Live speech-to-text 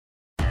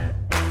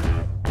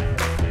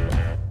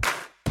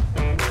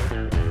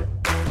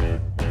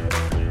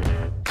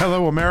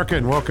Hello, America,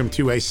 and welcome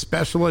to a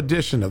special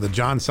edition of the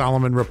John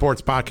Solomon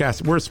Reports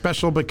podcast. We're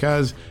special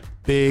because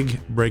big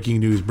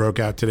breaking news broke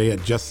out today at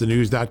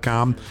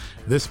justthenews.com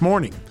this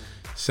morning.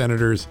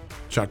 Senators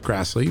Chuck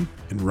Grassley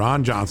and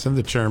Ron Johnson,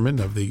 the chairman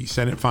of the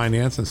Senate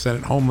Finance and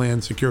Senate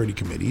Homeland Security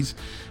Committees,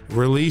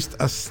 released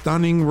a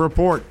stunning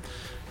report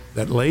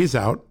that lays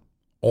out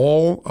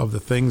all of the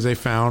things they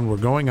found were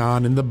going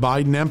on in the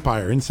Biden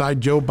empire,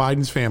 inside Joe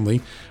Biden's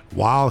family,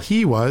 while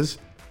he was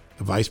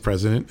the vice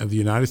president of the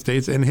United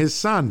States, and his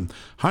son,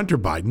 Hunter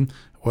Biden,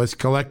 was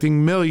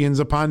collecting millions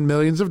upon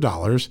millions of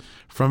dollars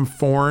from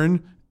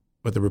foreign,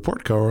 what the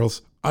report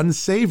calls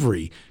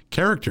unsavory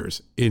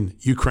characters in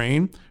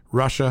Ukraine,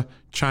 Russia,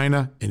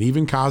 China, and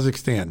even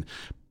Kazakhstan.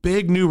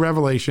 Big new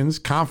revelations,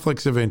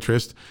 conflicts of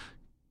interest,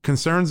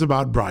 concerns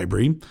about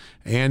bribery,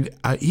 and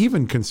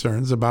even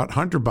concerns about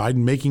Hunter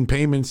Biden making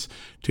payments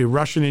to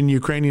Russian and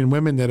Ukrainian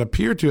women that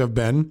appear to have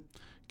been,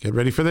 get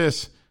ready for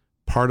this,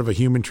 part of a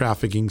human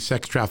trafficking,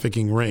 sex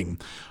trafficking ring.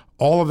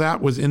 All of that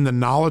was in the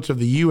knowledge of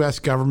the U.S.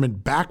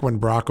 government back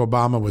when Barack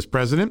Obama was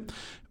president,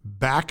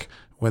 back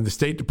when the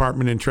State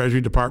Department and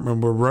Treasury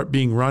Department were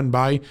being run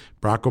by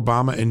Barack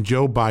Obama and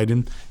Joe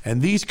Biden.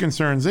 And these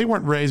concerns, they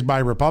weren't raised by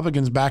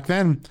Republicans back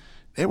then.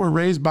 They were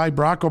raised by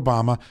Barack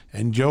Obama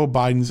and Joe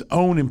Biden's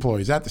own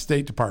employees at the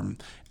State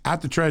Department,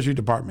 at the Treasury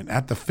Department,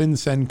 at the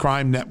FinCEN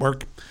crime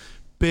network.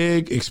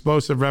 Big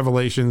explosive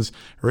revelations.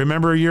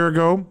 Remember a year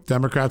ago,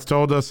 Democrats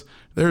told us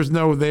there's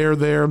no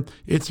there.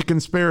 It's a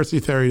conspiracy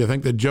theory to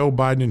think that Joe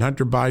Biden and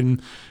Hunter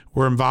Biden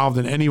were involved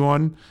in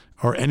anyone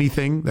or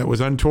anything that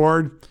was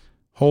untoward.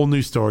 Whole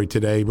new story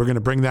today. We're going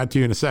to bring that to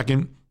you in a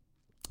second.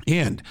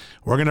 And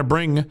we're going to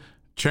bring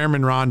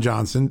Chairman Ron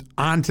Johnson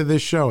onto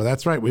this show.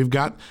 That's right. We've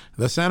got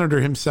the senator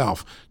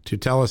himself to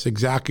tell us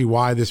exactly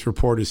why this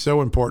report is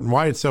so important,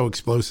 why it's so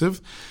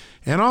explosive.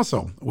 And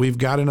also, we've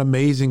got an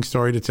amazing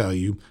story to tell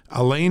you.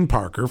 Elaine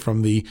Parker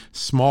from the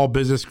small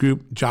business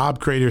group Job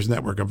Creators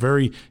Network, a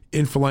very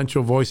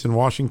influential voice in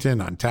Washington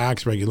on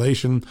tax,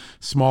 regulation,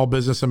 small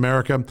business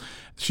America.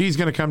 She's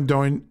going to come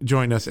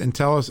join us and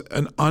tell us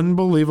an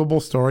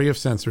unbelievable story of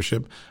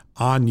censorship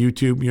on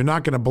YouTube. You're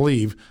not going to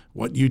believe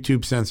what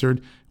YouTube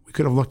censored. We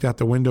could have looked out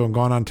the window and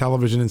gone on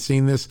television and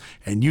seen this,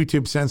 and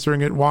YouTube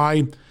censoring it.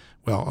 Why?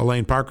 Well,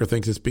 Elaine Parker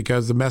thinks it's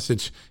because the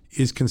message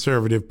is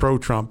conservative,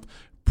 pro-Trump,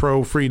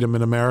 pro-freedom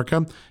in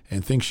America,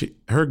 and thinks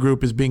her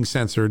group is being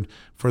censored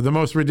for the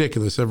most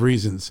ridiculous of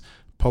reasons,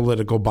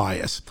 political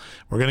bias.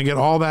 We're going to get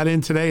all that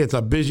in today. It's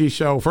a busy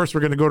show. First, we're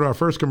going to go to our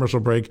first commercial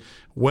break.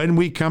 When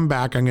we come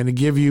back, I'm going to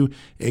give you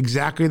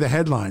exactly the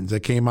headlines that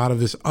came out of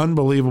this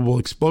unbelievable,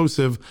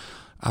 explosive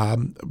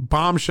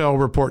bombshell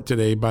report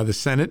today by the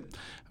Senate,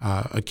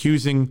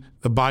 accusing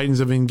the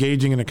Bidens of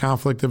engaging in a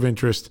conflict of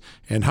interest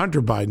and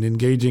Hunter Biden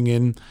engaging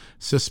in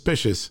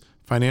suspicious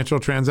financial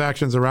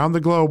transactions around the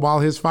globe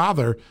while his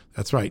father,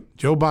 that's right,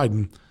 Joe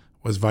Biden,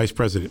 was vice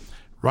president.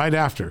 Right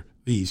after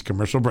these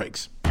commercial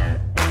breaks.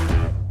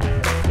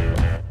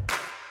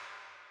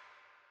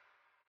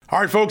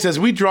 All right, folks, as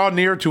we draw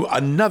near to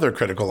another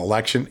critical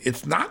election,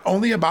 it's not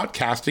only about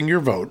casting your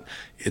vote,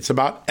 it's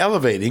about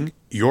elevating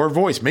your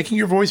voice, making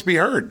your voice be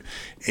heard.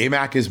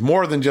 AMAC is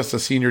more than just a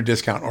senior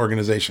discount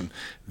organization.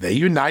 They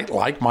unite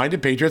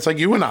like-minded patriots like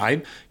you and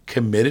I,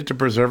 committed to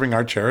preserving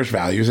our cherished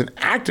values and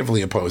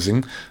actively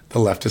opposing the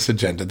leftist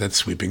agenda that's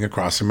sweeping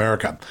across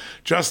America.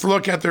 Just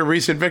look at their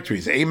recent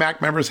victories. AMAC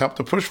members helped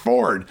to push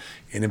forward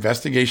an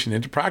investigation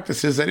into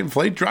practices that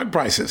inflate drug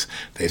prices.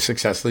 They've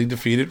successfully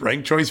defeated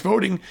ranked choice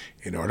voting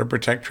in order to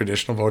protect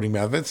traditional voting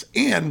methods,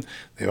 and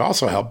they've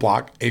also helped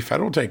block a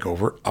federal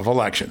takeover of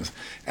elections.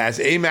 As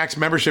AMAC's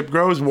membership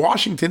grows,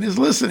 Washington is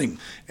listening.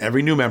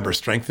 Every new member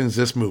strengthens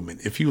this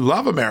movement. If you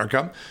love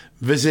America,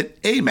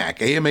 visit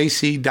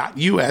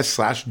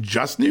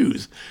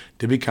amac.us/justnews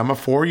to become a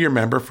 4-year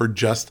member for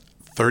just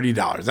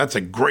 $30. That's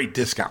a great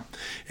discount.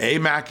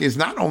 AMAC is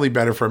not only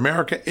better for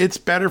America, it's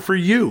better for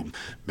you.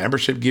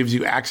 Membership gives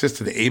you access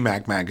to the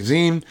AMAC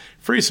magazine,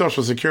 free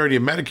Social Security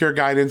and Medicare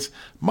guidance,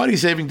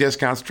 money-saving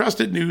discounts,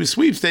 trusted news,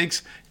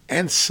 sweepstakes,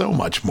 and so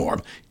much more.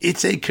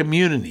 It's a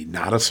community,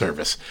 not a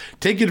service.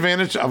 Take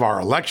advantage of our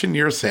election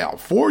year sale,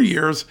 4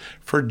 years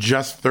for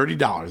just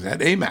 $30 at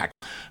AMAC.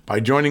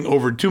 By joining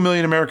over 2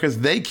 million Americans,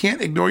 they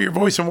can't ignore your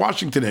voice in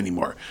Washington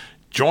anymore.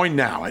 Join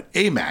now at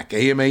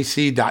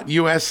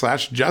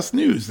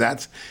amac.us/justnews.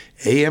 That's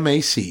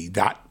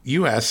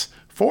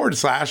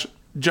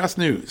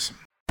amac.us/justnews.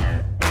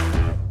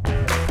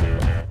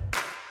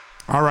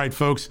 All right,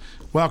 folks,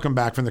 welcome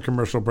back from the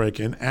commercial break.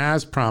 And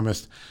as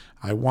promised,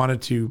 I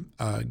wanted to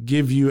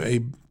give you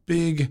a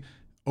big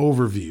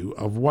overview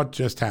of what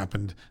just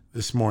happened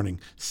this morning.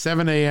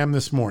 7 a.m.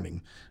 this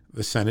morning,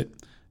 the Senate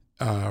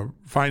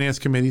Finance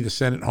Committee, the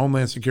Senate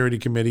Homeland Security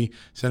Committee,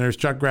 Senators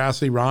Chuck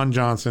Grassley, Ron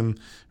Johnson,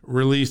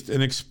 released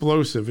an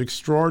explosive,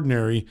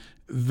 extraordinary,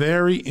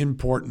 very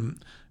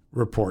important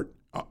report.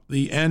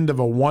 The end of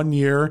a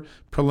 1-year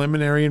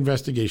preliminary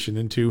investigation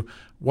into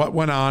what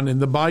went on in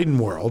the Biden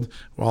world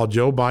while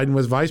Joe Biden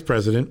was vice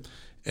president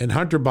and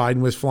Hunter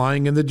Biden was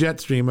flying in the jet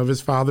stream of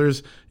his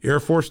father's Air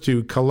Force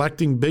Two,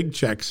 collecting big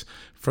checks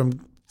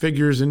from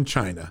figures in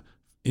China,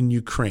 in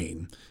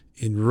Ukraine,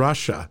 in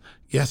Russia.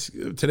 Yes,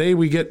 today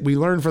we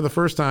learned for the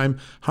first time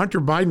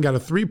Hunter Biden got a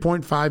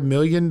 $3.5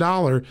 million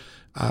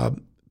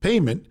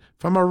payment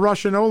from a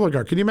Russian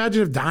oligarch. Can you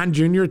imagine if Don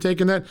Jr. had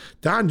taken that?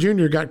 Don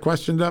Jr. got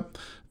questioned up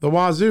the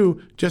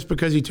wazoo just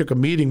because he took a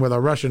meeting with a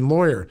Russian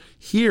lawyer.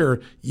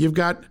 Here, you've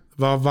got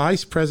the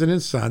vice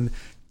president's son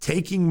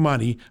taking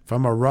money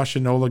from a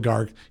Russian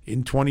oligarch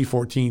in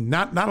 2014.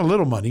 Not a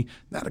little money,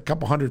 not a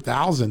couple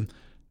 $100,000,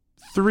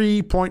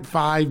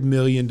 $3.5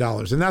 million.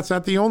 And that's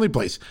not the only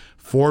place.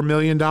 $4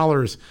 million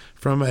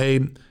from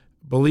a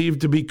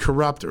believed to be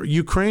corrupt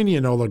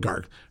Ukrainian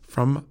oligarch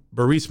from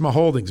Burisma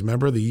Holdings.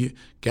 Remember the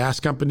gas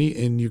company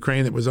in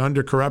Ukraine that was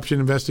under corruption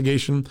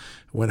investigation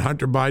when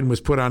Hunter Biden was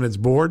put on its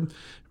board?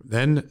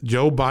 Then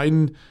Joe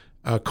Biden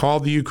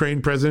called the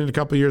Ukraine president a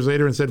couple of years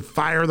later and said,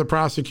 fire the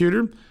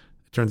prosecutor.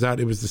 It turns out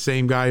it was the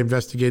same guy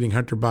investigating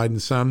Hunter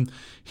Biden's son.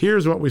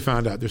 Here's what we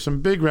found out. There's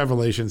some big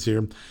revelations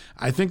here.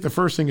 I think the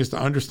first thing is to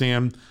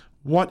understand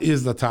what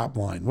is the top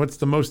line. What's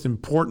the most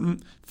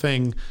important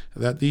thing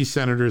that these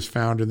senators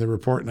found in the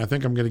report? And I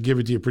think I'm going to give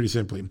it to you pretty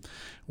simply.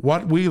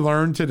 What we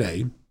learned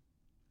today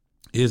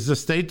is the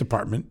State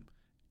Department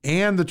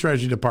and the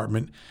Treasury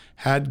Department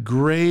had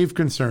grave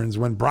concerns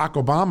when Barack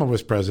Obama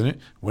was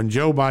president, when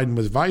Joe Biden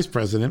was vice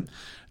president,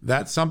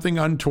 that something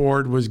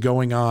untoward was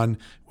going on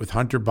with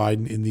Hunter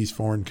Biden in these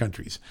foreign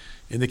countries.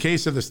 In the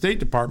case of the State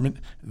Department,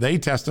 they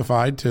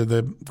testified to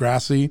the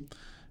Grassley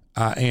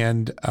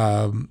and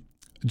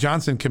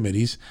Johnson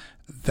committees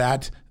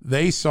that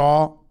they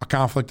saw a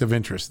conflict of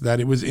interest, that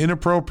it was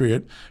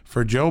inappropriate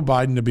for Joe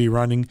Biden to be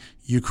running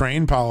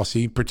Ukraine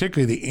policy,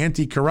 particularly the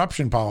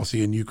anti-corruption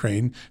policy in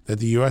Ukraine that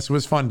the U.S.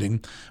 was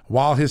funding,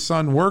 while his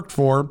son worked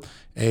for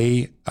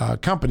a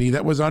company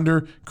that was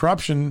under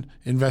corruption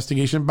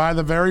investigation by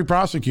the very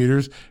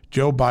prosecutors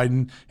Joe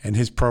Biden and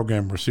his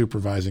program were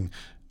supervising.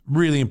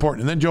 Really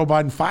important. And then Joe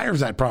Biden fires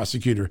that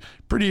prosecutor.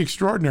 Pretty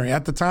extraordinary.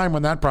 At the time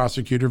when that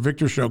prosecutor,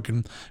 Victor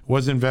Shokin,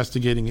 was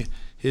investigating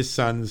his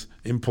son's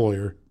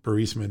employer,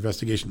 Burisma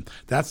investigation.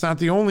 That's not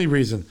the only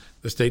reason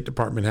the State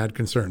Department had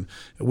concern.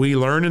 We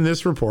learn in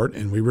this report,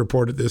 and we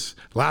reported this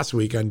last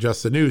week on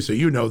Just the News, so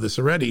you know this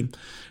already,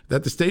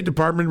 that the State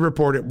Department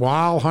reported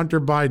while Hunter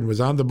Biden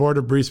was on the board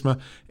of Burisma,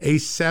 a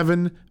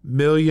 $7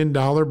 million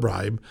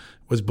bribe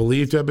was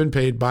believed to have been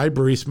paid by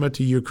Burisma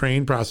to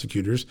Ukraine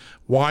prosecutors.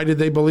 Why did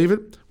they believe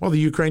it? Well, the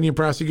Ukrainian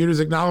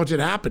prosecutors acknowledged it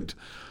happened.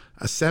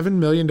 A $7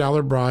 million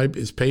bribe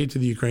is paid to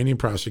the Ukrainian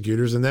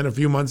prosecutors, and then a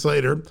few months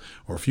later,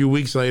 or a few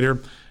weeks later,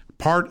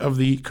 part of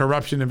the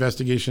corruption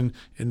investigation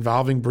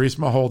involving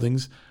Burisma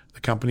Holdings, the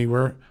company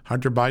where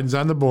Hunter Biden's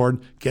on the board,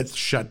 gets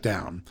shut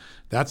down.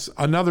 That's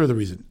another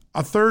reason.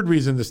 A third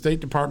reason the State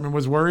Department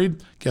was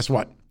worried, guess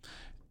what?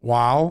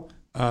 While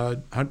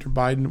Hunter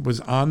Biden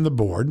was on the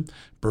board,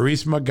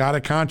 Burisma got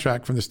a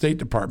contract from the State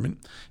Department,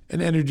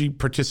 an energy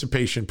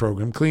participation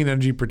program, clean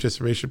energy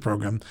participation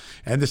program,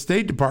 and the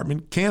State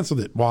Department canceled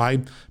it.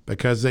 Why?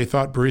 Because they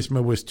thought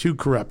Burisma was too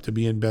corrupt to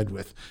be in bed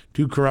with,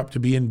 too corrupt to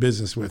be in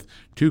business with,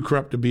 too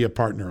corrupt to be a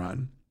partner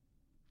on.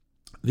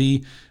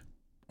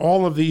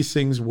 All of these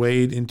things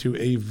weighed into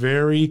a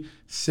very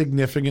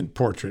significant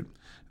portrait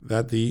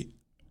that the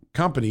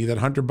company that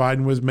Hunter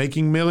Biden was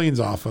making millions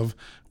off of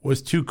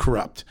was too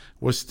corrupt,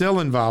 was still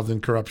involved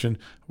in corruption,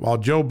 while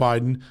Joe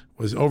Biden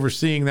was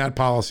overseeing that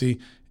policy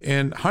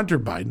and Hunter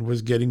Biden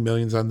was getting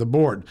millions on the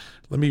board.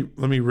 Let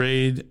me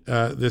read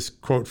this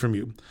quote from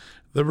you.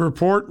 The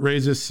report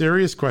raises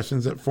serious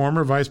questions that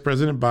former Vice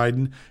President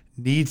Biden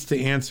needs to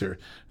answer.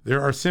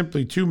 There are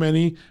simply too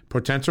many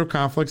potential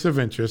conflicts of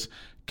interest,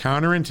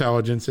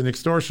 counterintelligence, and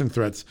extortion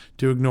threats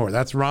to ignore.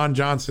 That's Ron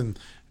Johnson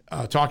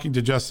talking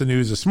to Just the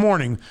News this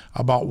morning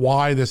about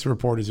why this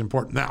report is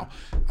important. Now,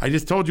 I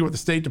just told you what the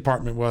State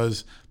Department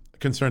was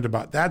concerned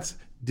about. That's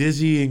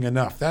dizzying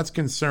enough. That's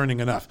concerning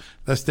enough.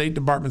 The State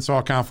Department saw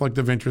a conflict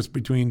of interest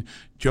between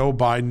Joe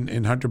Biden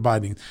and Hunter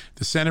Biden.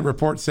 The Senate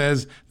report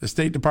says the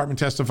State Department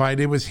testified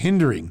it was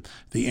hindering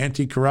the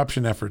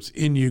anti-corruption efforts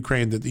in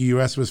Ukraine that the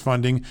U.S. was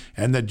funding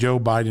and that Joe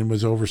Biden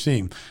was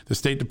overseeing. The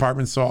State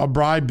Department saw a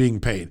bribe being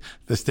paid.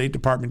 The State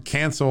Department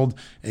canceled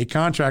a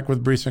contract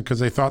with Burisma because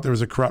they thought there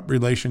was a corrupt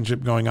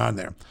relationship going on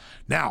there.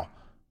 Now,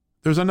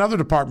 there's another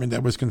department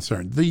that was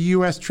concerned, the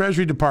U.S.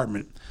 Treasury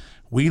Department.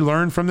 We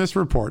learned from this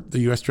report,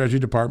 the U.S. Treasury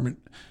Department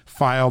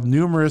filed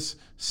numerous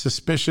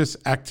suspicious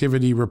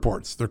activity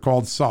reports. They're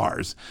called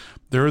SARs.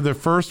 They're the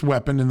first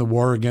weapon in the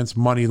war against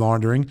money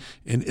laundering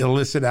and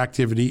illicit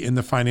activity in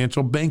the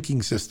financial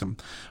banking system.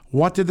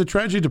 What did the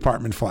Treasury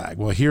Department flag?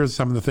 Well, here's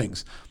some of the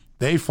things.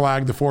 They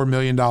flagged the $4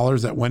 million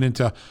that went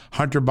into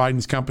Hunter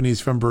Biden's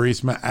companies from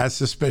Burisma as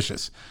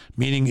suspicious,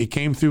 meaning it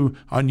came through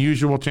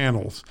unusual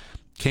channels,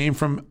 came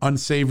from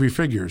unsavory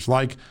figures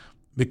like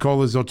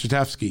Mykola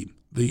Zlochevsky,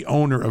 the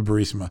owner of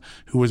Burisma,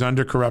 who was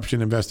under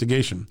corruption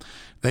investigation.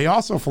 They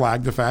also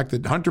flagged the fact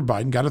that Hunter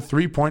Biden got a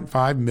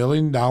 $3.5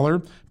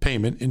 million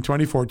payment in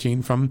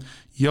 2014 from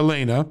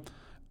Yelena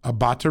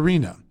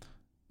Baturina,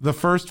 the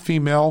first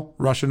female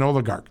Russian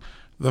oligarch,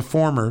 the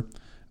former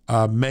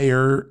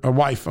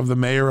wife of the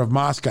mayor of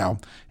Moscow,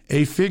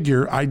 a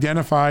figure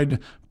identified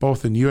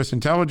both in U.S.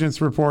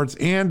 intelligence reports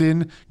and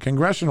in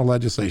congressional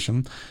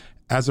legislation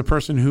as a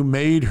person who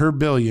made her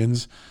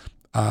billions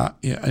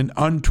in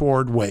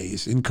untoward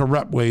ways, in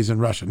corrupt ways in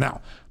Russia.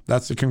 Now,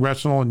 that's the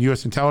congressional and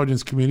U.S.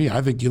 intelligence community.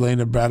 I think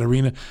Elena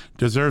Baturina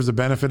deserves the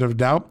benefit of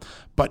doubt,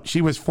 but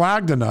she was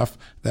flagged enough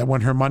that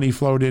when her money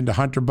flowed into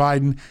Hunter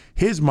Biden,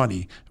 his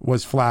money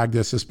was flagged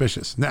as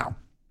suspicious. Now,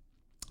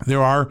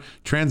 there are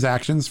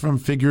transactions from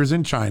figures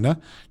in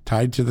China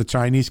tied to the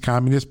Chinese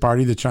Communist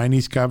Party, the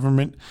Chinese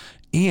government,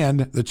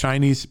 and the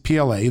Chinese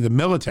PLA, the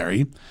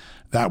military,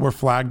 that were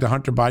flagged to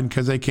Hunter Biden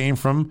because they came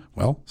from,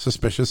 well,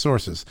 suspicious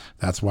sources.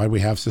 That's why we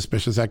have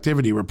suspicious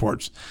activity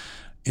reports.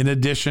 In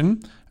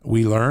addition,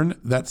 we learn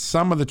that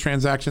some of the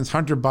transactions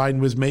Hunter Biden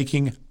was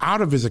making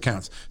out of his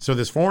accounts. So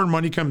this foreign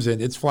money comes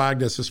in, it's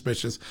flagged as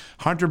suspicious.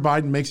 Hunter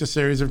Biden makes a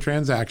series of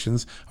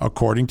transactions,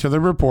 according to the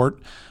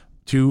report,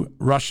 to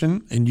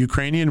Russian and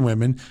Ukrainian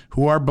women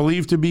who are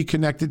believed to be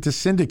connected to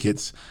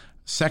syndicates,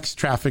 sex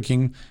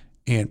trafficking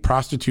and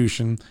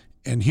prostitution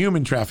and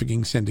human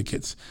trafficking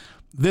syndicates.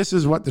 This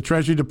is what the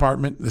Treasury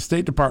Department, the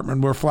State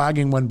Department were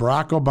flagging when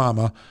Barack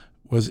Obama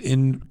was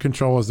in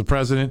control as the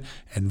president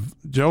and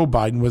Joe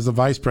Biden was the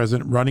vice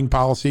president running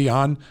policy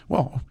on,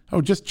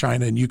 just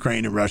China and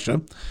Ukraine and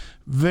Russia.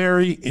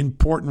 Very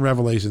important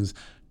revelations,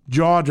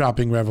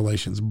 jaw-dropping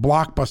revelations,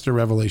 blockbuster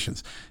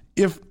revelations.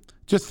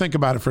 Just think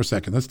about it for a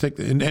second. Let's take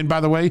and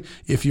by the way,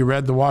 if you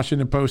read the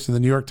Washington Post and the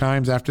New York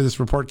Times after this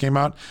report came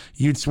out,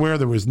 you'd swear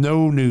there was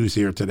no news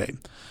here today.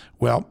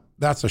 Well,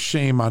 that's a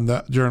shame on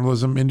the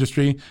journalism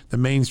industry, the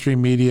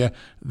mainstream media.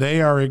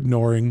 They are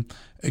ignoring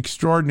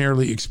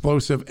extraordinarily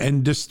explosive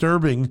and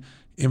disturbing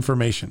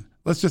information.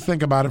 Let's just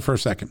think about it for a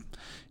second.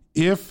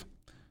 If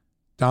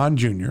Don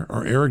Jr.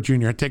 or Eric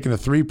Jr. had taken a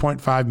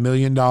 $3.5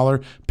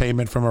 million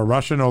payment from a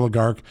Russian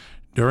oligarch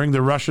during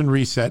the Russian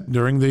reset,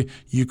 during the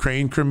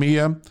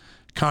Ukraine-Crimea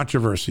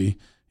controversy,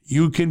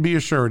 you can be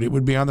assured it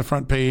would be on the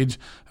front page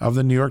of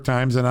the New York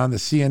Times and on the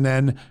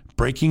CNN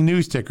breaking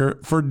news ticker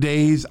for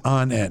days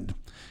on end.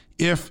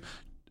 If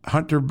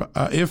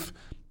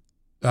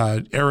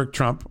Eric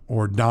Trump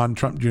or Don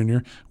Trump Jr.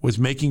 was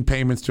making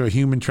payments to a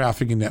human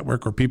trafficking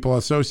network or people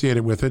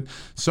associated with it,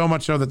 so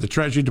much so that the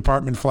Treasury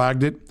Department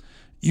flagged it,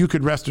 you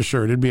could rest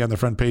assured it'd be on the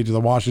front page of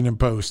the Washington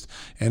Post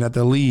and at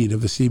the lead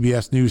of the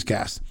CBS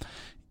newscast.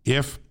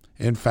 If,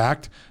 in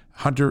fact,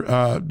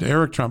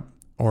 Eric Trump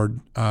or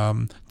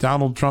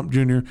Donald Trump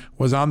Jr.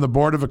 was on the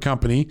board of a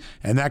company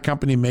and that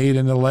company made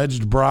an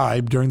alleged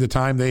bribe during the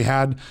time they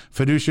had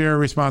fiduciary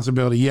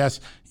responsibility, yes,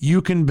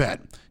 you can bet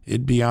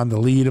it'd be on the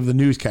lead of the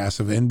newscast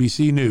of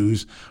NBC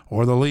News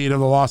or the lead of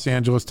the Los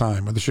Angeles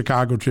Times or the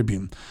Chicago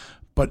Tribune.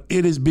 But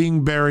it is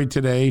being buried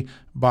today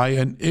by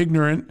an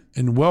ignorant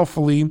and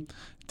willfully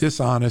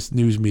dishonest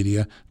news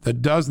media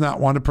that does not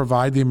want to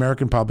provide the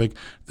American public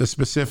the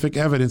specific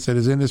evidence that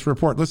is in this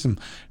report. Listen,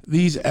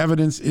 these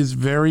evidence is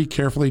very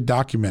carefully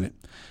documented.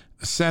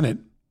 The Senate,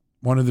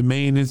 one of the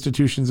main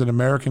institutions in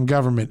American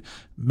government,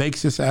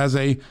 makes this as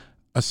a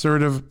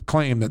assertive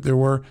claim that there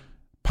were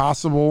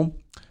possible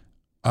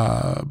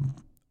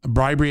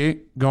bribery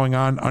going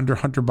on under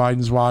Hunter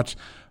Biden's watch,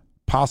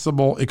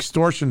 possible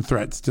extortion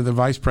threats to the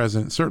vice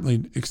president,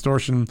 certainly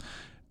extortion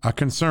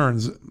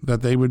concerns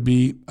that they would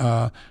be,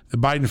 the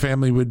Biden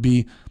family would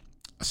be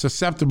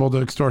susceptible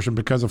to extortion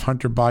because of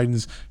Hunter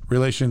Biden's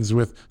relations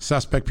with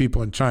suspect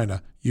people in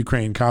China,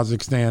 Ukraine,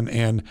 Kazakhstan,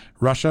 and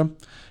Russia.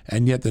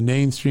 And yet the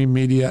mainstream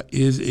media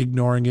is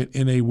ignoring it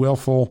in a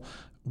willful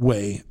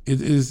way.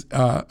 It is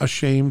a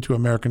shame to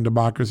American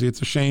democracy.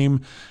 It's a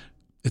shame.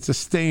 It's a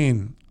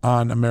stain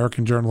on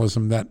American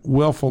journalism that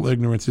willful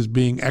ignorance is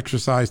being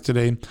exercised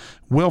today.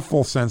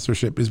 Willful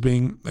censorship is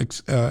being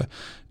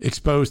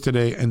exposed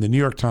today in the New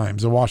York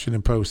Times, the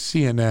Washington Post,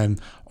 CNN,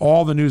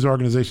 all the news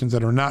organizations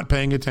that are not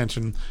paying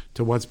attention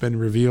to what's been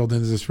revealed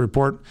in this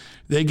report.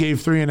 They gave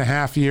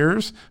 3.5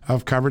 years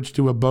of coverage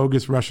to a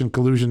bogus Russian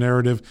collusion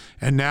narrative.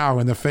 And now,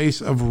 in the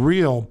face of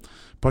real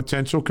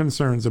potential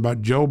concerns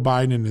about Joe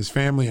Biden and his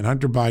family and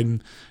Hunter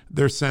Biden,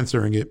 they're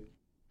censoring it.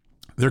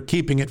 They're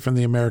keeping it from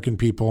the American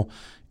people.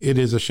 It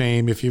is a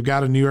shame. If you've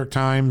got a New York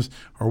Times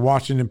or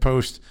Washington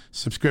Post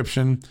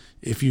subscription,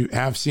 if you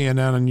have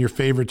CNN on your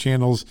favorite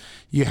channels,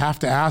 you have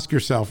to ask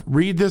yourself,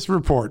 read this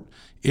report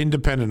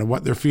independent of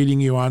what they're feeding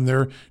you on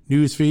their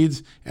news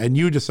feeds, and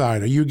you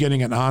decide, are you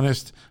getting an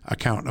honest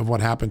account of what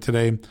happened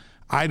today?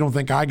 I don't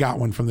think I got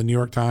one from the New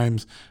York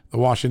Times, the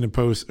Washington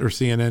Post, or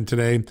CNN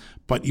today,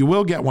 but you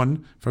will get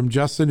one from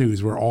Just the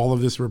News, where all of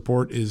this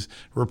report is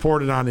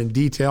reported on in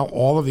detail,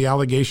 all of the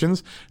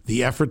allegations,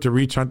 the effort to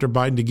reach Hunter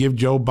Biden, to give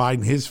Joe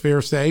Biden his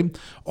fair say,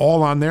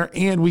 all on there.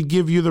 And we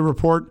give you the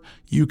report.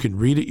 You can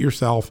read it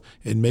yourself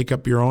and make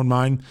up your own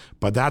mind,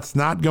 but that's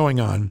not going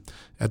on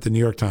at the New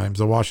York Times,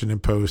 the Washington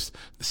Post,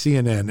 the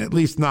CNN, at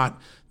least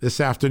not this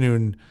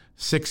afternoon,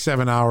 6,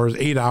 7 hours,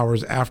 8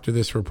 hours after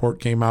this report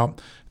came out.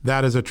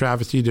 That is a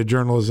travesty to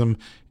journalism.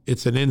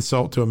 It's an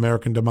insult to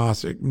American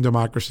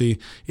democracy.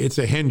 It's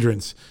a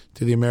hindrance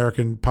to the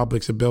American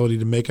public's ability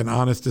to make an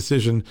honest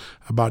decision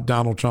about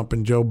Donald Trump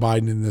and Joe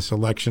Biden in this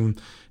election.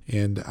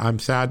 And I'm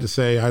sad to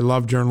say I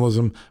love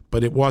journalism,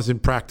 but it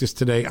wasn't practiced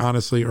today,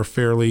 honestly or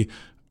fairly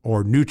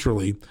or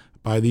neutrally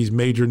by these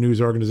major news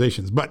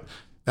organizations. But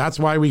that's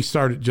why we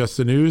started Just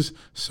the News,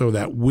 so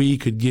that we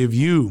could give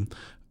you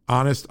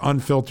honest,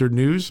 unfiltered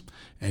news.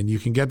 And you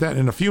can get that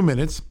in a few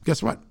minutes.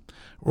 Guess what?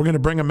 We're going to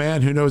bring a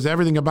man who knows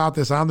everything about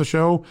this on the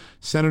show,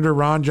 Senator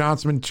Ron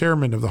Johnson,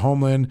 chairman of the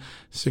Homeland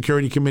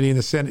Security Committee in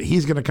the Senate.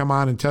 He's going to come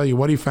on and tell you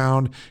what he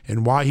found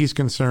and why he's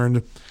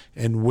concerned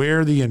and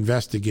where the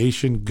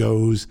investigation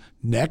goes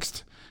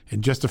next.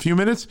 In just a few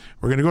minutes,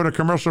 we're going to go to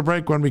commercial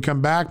break. When we come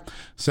back,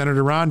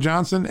 Senator Ron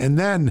Johnson, and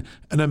then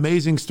an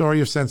amazing story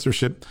of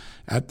censorship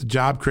at the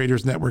Job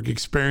Creators Network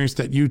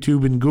experienced at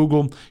YouTube and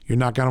Google. You're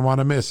not going to want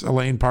to miss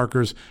Elaine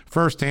Parker's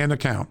firsthand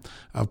account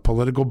of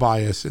political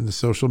bias in the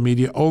social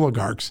media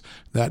oligarchs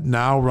that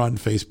now run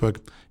Facebook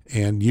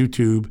and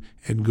YouTube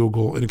and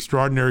Google. An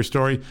extraordinary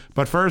story.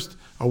 But first,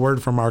 a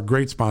word from our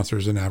great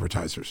sponsors and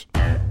advertisers.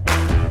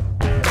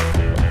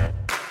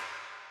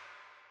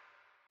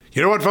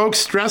 You know what, folks?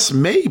 Stress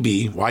may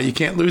be why you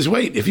can't lose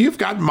weight. If you've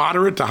got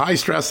moderate to high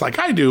stress like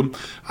I do,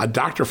 a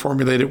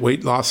doctor-formulated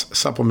weight loss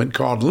supplement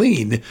called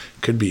Lean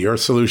could be your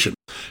solution.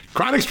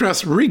 Chronic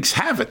stress wreaks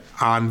havoc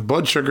on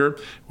blood sugar,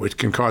 which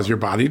can cause your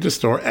body to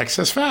store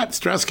excess fat.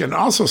 Stress can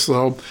also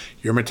slow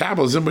your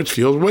metabolism, which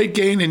fuels weight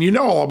gain. And you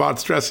know all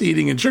about stress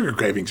eating and sugar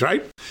cravings,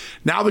 right?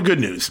 Now the good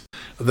news.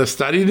 The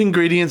studied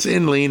ingredients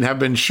in Lean have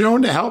been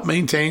shown to help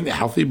maintain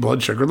healthy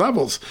blood sugar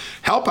levels,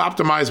 help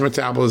optimize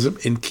metabolism,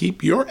 and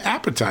keep your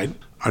appetite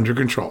under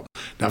control.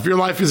 Now, if your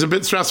life is a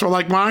bit stressful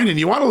like mine and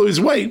you want to lose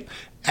weight,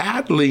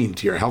 add Lean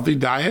to your healthy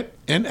diet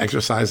and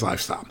exercise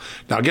lifestyle.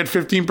 Now get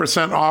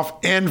 15%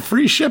 off and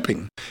free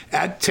shipping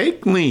at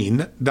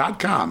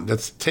takelean.com.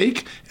 That's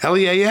take,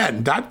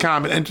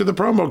 Lean.com, and enter the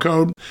promo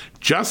code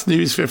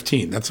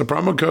JustNews15. That's the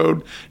promo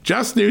code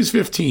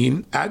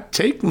JustNews15 at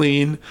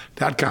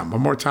takelean.com.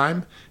 One more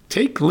time,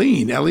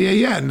 takelean,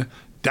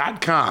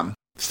 Lean.com.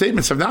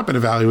 Statements have not been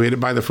evaluated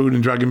by the Food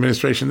and Drug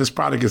Administration. This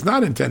product is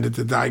not intended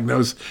to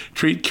diagnose,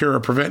 treat, cure, or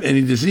prevent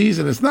any disease,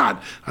 and it's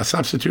not a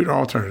substitute or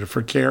alternative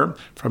for care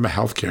from a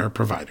healthcare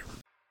provider.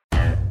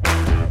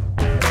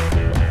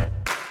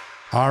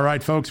 All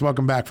right, folks,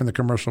 welcome back from the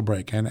commercial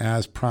break. And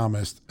as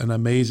promised, an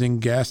amazing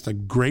guest, a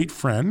great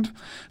friend,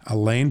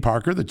 Elaine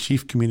Parker, the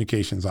Chief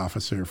Communications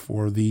Officer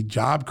for the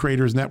Job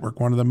Creators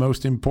Network, one of the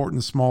most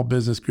important small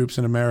business groups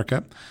in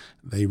America.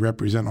 They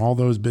represent all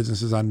those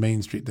businesses on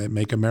Main Street that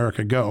make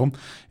America go.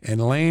 And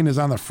Elaine is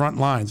on the front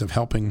lines of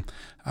helping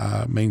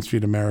Main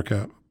Street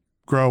America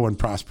grow and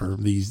prosper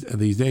these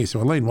days. So,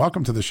 Elaine,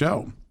 welcome to the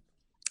show.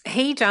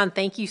 Hey, John.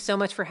 Thank you so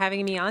much for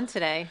having me on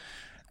today.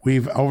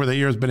 We've, over the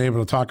years, been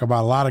able to talk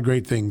about a lot of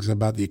great things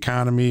about the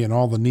economy and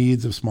all the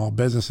needs of small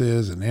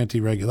businesses and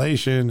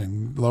anti-regulation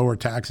and lower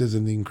taxes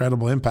and the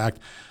incredible impact.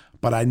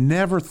 But I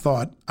never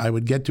thought I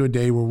would get to a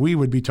day where we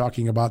would be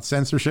talking about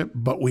censorship,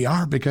 but we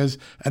are, because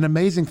an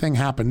amazing thing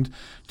happened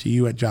to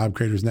you at Job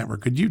Creators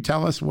Network. Could you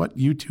tell us what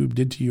YouTube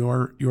did to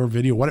your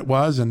video, what it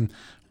was, and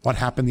what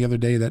happened the other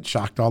day that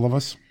shocked all of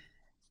us?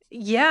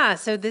 Yeah,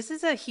 so this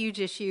is a huge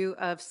issue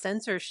of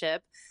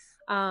censorship.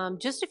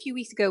 Just a few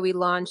weeks ago, we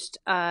launched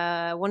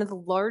one of the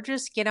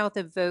largest get out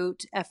the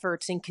vote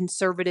efforts in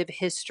conservative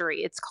history.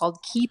 It's called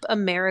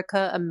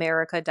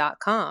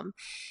KeepAmericaAmerica.com.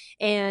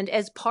 And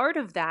as part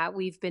of that,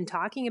 we've been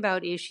talking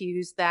about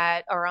issues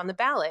that are on the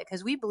ballot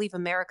because we believe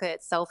America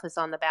itself is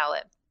on the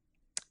ballot.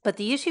 But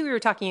the issue we were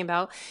talking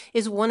about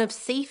is one of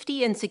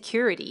safety and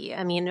security.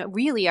 I mean,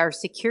 really our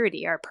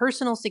security, our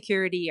personal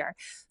security, our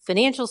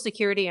financial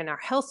security, and our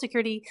health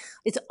security,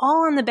 it's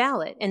all on the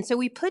ballot. And so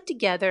we put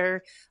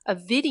together a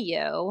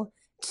video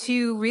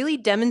to really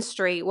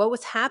demonstrate what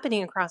was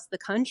happening across the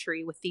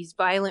country with these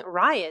violent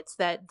riots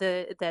that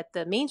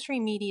the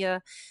mainstream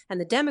media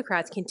and the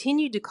Democrats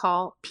continued to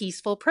call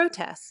peaceful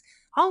protests.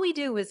 All we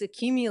do was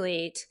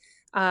accumulate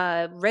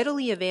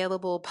readily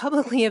available,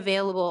 publicly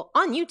available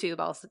on YouTube,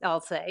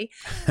 I'll say,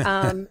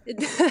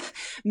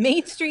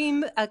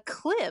 mainstream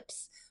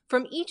clips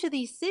from each of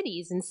these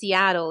cities in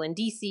Seattle and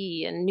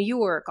DC and New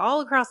York,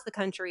 all across the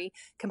country,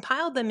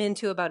 compiled them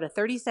into about a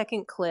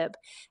 30-second clip.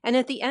 And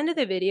at the end of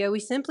the video, we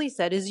simply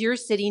said, "Is your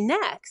city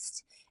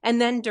next?"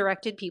 And then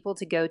directed people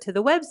to go to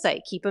the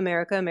website,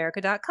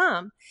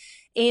 KeepAmericaAmerica.com.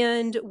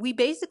 And we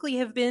basically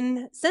have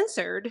been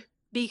censored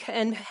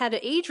and had an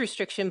age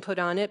restriction put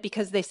on it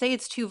because they say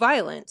it's too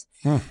violent.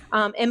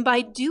 And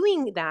by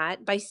doing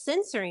that, by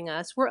censoring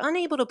us, we're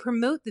unable to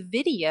promote the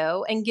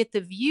video and get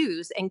the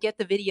views and get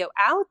the video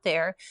out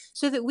there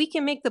so that we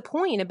can make the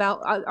point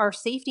about our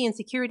safety and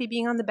security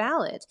being on the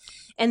ballot.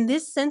 And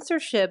this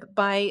censorship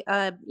by,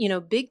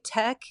 big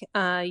tech,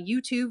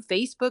 YouTube,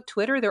 Facebook,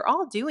 Twitter, they're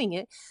all doing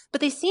it,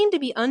 but they seem to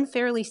be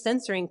unfairly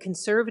censoring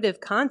conservative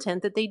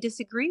content that they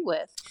disagree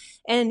with.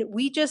 And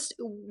we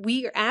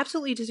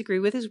absolutely disagree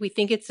with this. We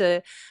think it's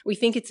a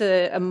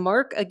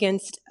mark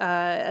against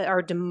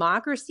our democracy,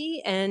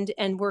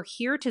 and we're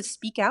here to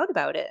speak out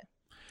about it.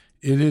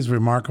 It is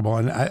remarkable.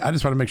 And I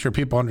just want to make sure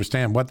people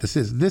understand what this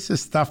is. This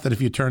is stuff that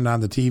if you turned on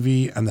the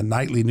TV and the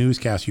nightly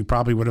newscast, you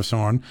probably would have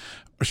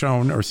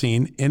shown or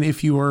seen. And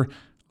if you were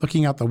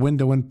looking out the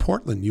window in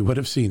Portland, you would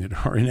have seen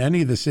it, or in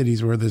any of the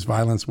cities where this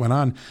violence went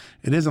on.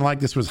 It isn't like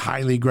this was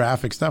highly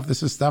graphic stuff.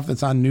 This is stuff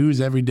that's on news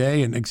every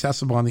day and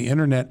accessible on the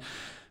internet.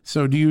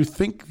 So do you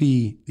think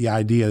the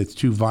idea that it's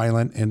too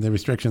violent and the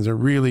restrictions are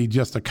really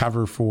just a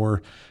cover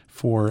for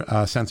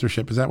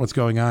censorship? Is that what's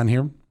going on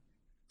here?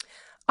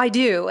 I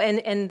do,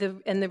 and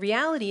the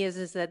reality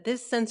is that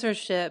this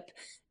censorship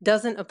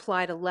doesn't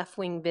apply to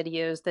left-wing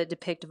videos that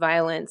depict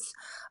violence,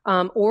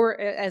 or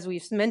as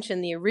we've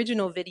mentioned, the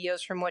original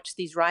videos from which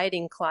these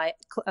rioting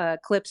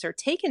clips are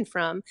taken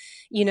from.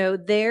 You know,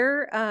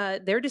 their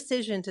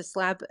decision to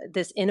slap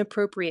this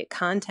inappropriate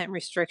content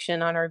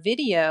restriction on our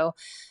video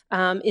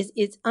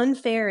is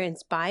unfair and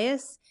it's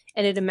biased.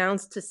 And it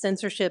amounts to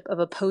censorship of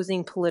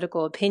opposing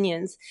political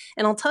opinions.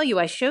 And I'll tell you,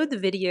 I showed the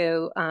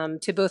video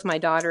to both my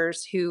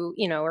daughters who,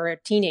 are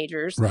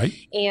teenagers. Right.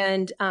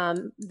 And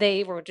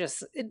they were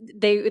just,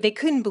 they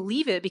couldn't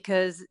believe it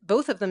because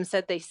both of them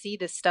said they see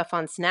this stuff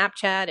on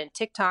Snapchat and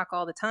TikTok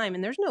all the time.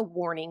 And there's no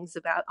warnings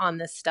on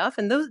this stuff.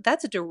 And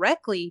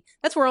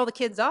that's where all the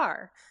kids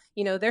are.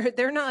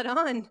 They're not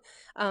on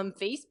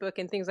Facebook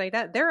and things like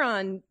that. They're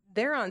on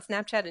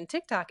Snapchat and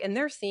TikTok, and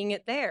they're seeing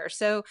it there.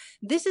 So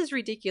this is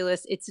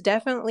ridiculous. It's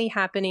definitely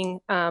happening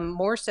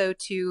more so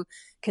to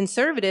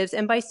conservatives.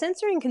 And by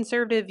censoring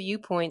conservative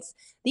viewpoints,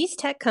 these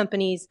tech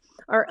companies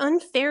are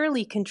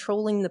unfairly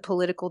controlling the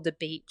political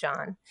debate,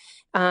 John.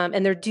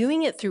 And they're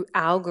doing it through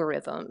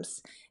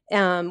algorithms,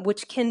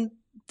 which can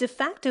de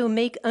facto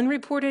make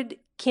unreported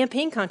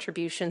campaign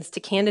contributions to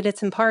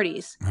candidates and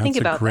parties. Think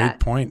about that. That's a great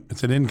point.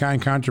 It's an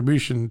in-kind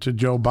contribution to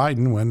Joe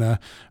Biden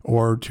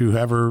or to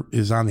whoever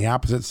is on the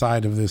opposite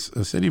side of this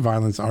city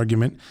violence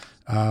argument.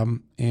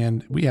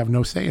 And we have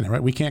no say in it,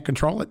 right? We can't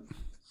control it.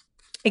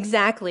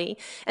 Exactly.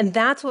 And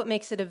that's what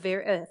makes it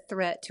a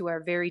threat to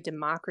our very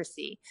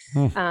democracy.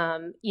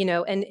 And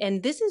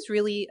this is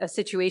really a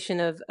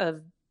situation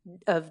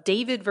of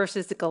David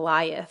versus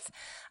Goliath,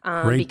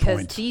 because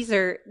point. these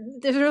are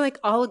like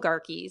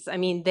oligarchies. I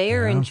mean, they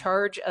are in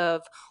charge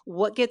of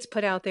what gets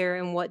put out there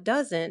and what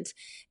doesn't.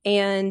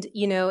 And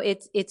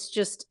it's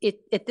just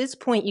at this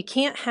point you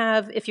can't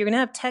have, if you're going to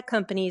have tech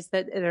companies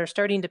that are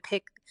starting to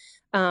pick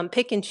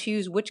and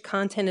choose which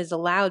content is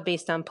allowed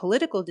based on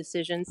political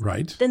decisions,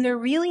 right, then they're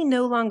really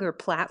no longer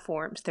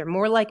platforms. They're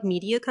more like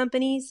media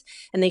companies,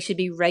 and they should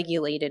be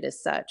regulated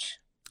as such.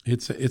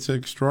 It's an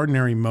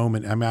extraordinary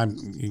moment. I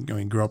mean,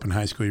 you grew up in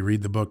high school, you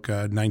read the book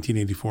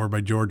 1984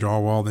 by George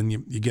Orwell, then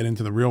you get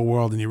into the real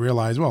world and you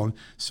realize, well,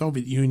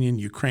 Soviet Union,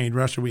 Ukraine,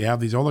 Russia, we have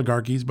these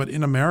oligarchies, but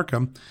in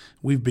America,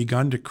 we've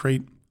begun to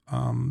create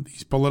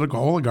these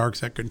political oligarchs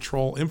that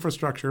control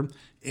infrastructure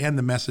and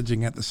the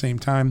messaging at the same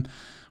time.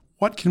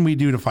 What can we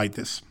do to fight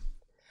this?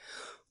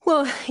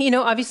 Well,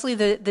 obviously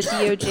the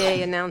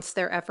DOJ announced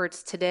their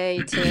efforts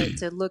today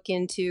to look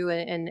into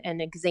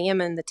and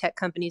examine the tech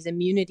companies'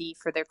 immunity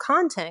for their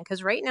content,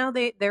 because right now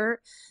they're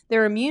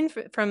immune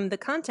from the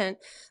content,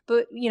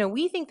 but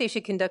we think they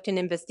should conduct an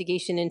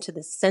investigation into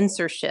the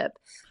censorship.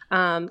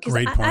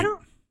 Great point.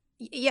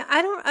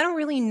 I don't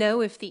really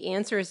know if the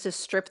answer is to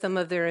strip them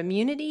of their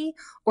immunity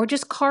or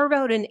just carve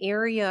out an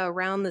area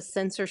around the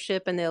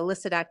censorship and the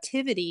illicit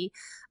activity.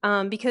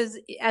 Because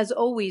as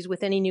always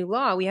with any new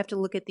law, we have to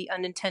look at the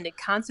unintended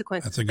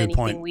consequences of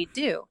anything we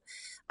do.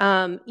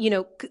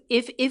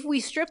 If we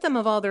strip them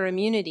of all their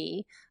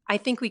immunity, I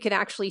think we could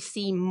actually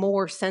see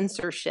more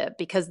censorship,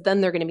 because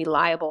then they're going to be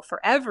liable for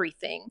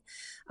everything.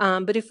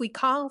 But if we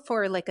call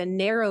for like a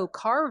narrow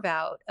carve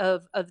out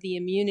of the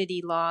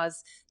immunity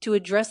laws to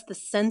address the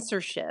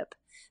censorship,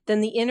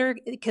 then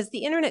because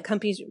the internet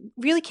companies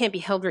really can't be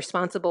held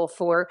responsible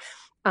for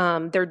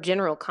their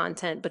general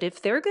content. But if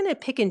they're going to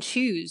pick and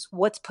choose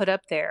what's put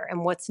up there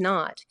and what's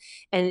not,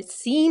 and it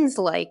seems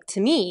like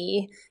to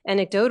me,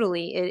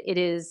 anecdotally, it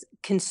is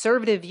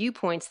conservative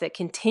viewpoints that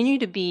continue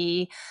to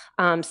be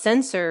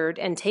censored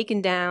and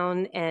taken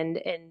down, and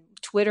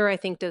Twitter, I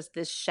think, does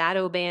this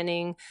shadow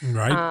banning,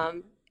 right,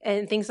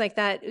 and things like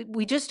that.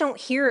 We just don't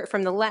hear it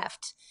from the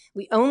left.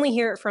 We only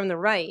hear it from the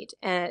right.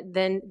 And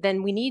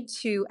then we need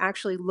to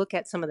actually look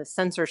at some of the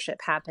censorship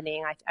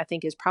happening, I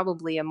think is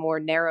probably a more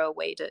narrow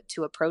way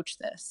to approach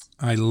this.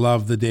 I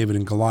love the David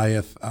and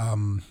Goliath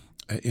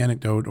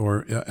anecdote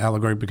or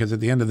allegory, because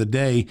at the end of the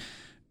day,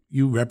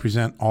 you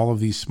represent all of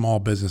these small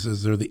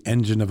businesses. They're the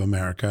engine of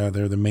America.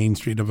 They're the Main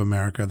Street of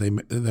America.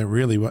 They're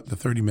really the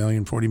 30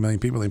 million, 40 million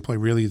people they employ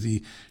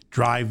really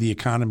drive the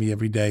economy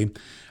every day.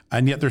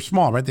 And yet they're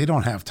small, right? They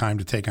don't have time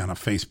to take on a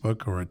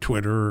Facebook or a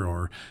Twitter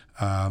or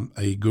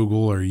a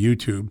Google or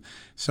YouTube.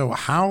 So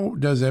how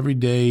does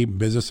everyday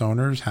business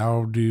owners,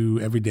 how do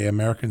everyday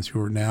Americans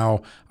who are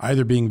now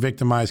either being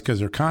victimized because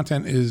their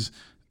content is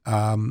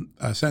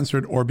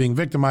censored, or being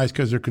victimized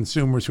because they're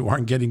consumers who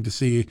aren't getting to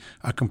see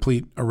a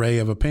complete array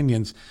of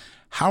opinions,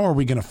 How are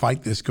we going to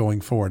fight this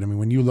going forward? I mean,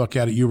 when you look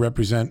at it, you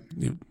represent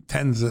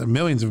tens of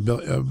millions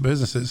of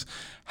businesses.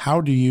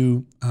 How do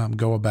you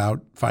go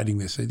about fighting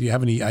this? Do you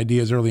have any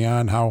ideas early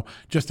on how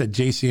just at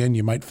JCN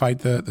you might fight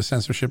the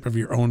censorship of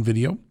your own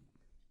video?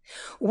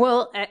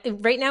 Well,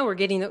 right now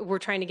we're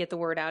trying to get the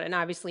word out and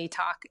obviously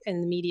talk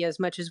in the media as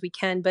much as we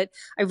can. But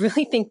I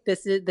really think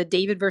this is the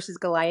David versus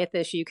Goliath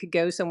issue could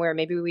go somewhere.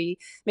 Maybe we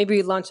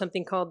launch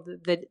something called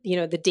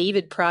the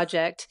David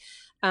Project.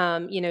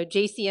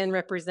 JCN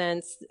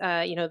represents,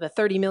 the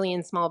 30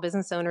 million small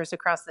business owners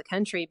across the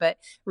country, but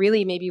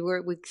really maybe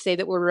we say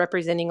that we're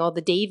representing all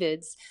the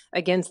Davids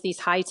against these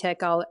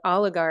high-tech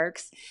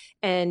oligarchs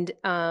and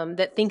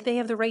that think they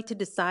have the right to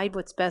decide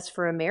what's best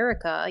for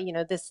America.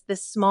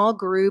 This small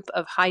group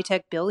of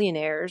high-tech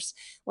billionaires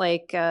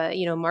like,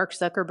 Mark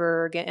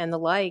Zuckerberg and the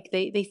like,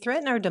 they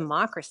threaten our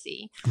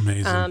democracy.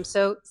 Amazing.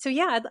 So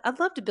yeah, I'd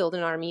love to build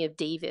an army of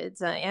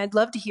Davids. I'd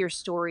love to hear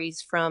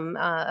stories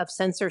of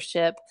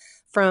censorship,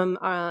 from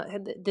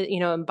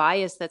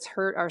bias that's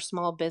hurt our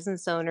small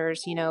business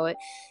owners,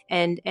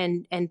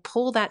 and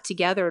pull that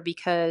together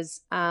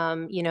because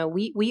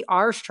we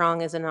are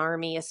strong as an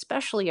army,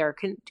 especially our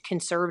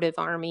conservative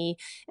army,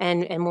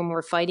 and when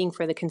we're fighting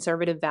for the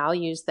conservative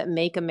values that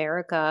make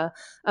America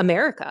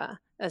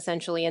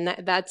essentially. And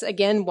that's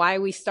again why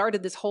we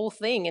started this whole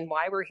thing and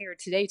why we're here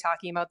today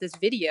talking about this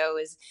video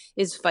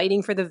is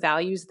fighting for the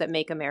values that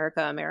make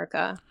America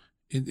America.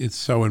 It's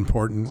so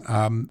important.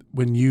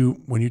 When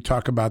you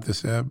talk about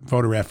this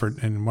voter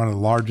effort and one of the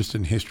largest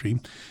in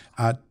history,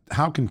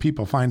 how can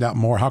people find out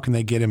more? How can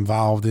they get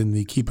involved in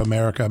the Keep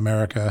America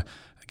America,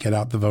 Get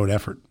Out the Vote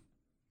effort?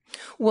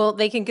 Well,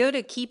 they can go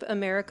to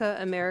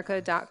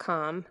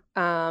keepamericaamerica.com.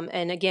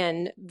 And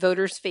again,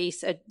 voters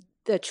face a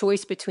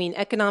choice between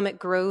economic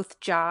growth,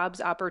 jobs,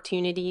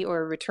 opportunity,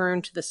 or a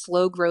return to the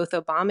slow growth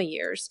Obama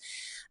years.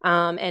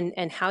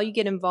 And how you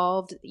get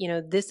involved,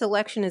 this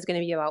election is going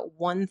to be about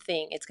one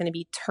thing. It's going to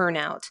be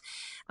turnout.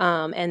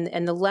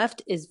 And the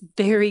left is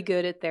very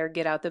good at their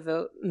get out the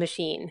vote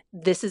machine.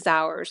 This is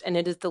ours, and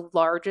it is the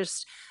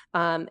largest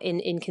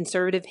in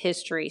conservative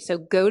history. So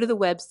go to the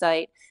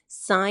website,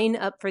 sign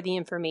up for the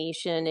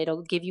information.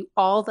 It'll give you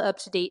all the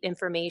up-to-date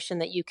information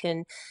that you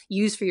can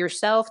use for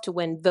yourself to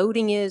when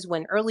voting is,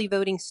 when early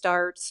voting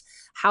starts,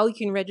 how you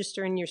can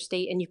register in your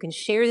state, and you can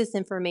share this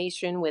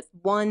information with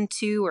 1,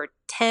 2, or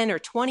 10 or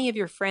 20 of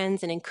your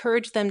friends and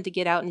encourage them to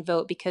get out and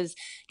vote because,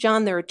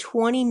 John, there are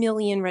 20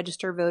 million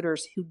registered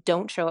voters who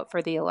don't show up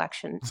for the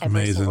election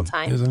every single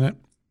time. Isn't it?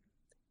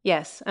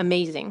 Yes,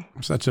 amazing.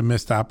 Such a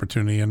missed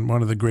opportunity, and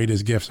one of the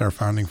greatest gifts our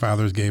founding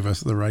fathers gave us,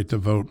 the right to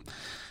vote.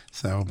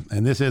 So,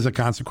 and this is a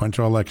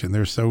consequential election.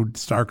 There's so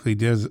starkly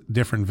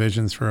different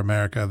visions for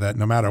America that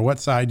no matter what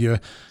side you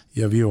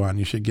view on,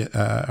 you should get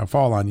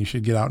fall on. You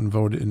should get out and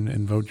vote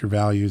and vote your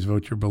values,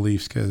 vote your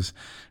beliefs, because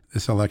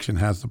this election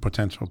has the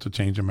potential to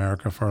change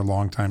America for a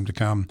long time to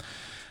come.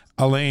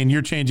 Elaine,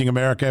 you're changing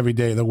America every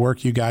day. The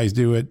work you guys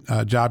do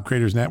at Job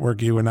Creators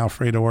Network, you and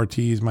Alfredo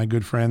Ortiz, my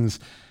good friends,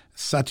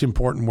 such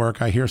important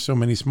work. I hear so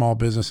many small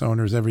business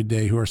owners every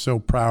day who are so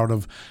proud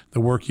of the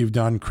work you've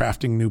done,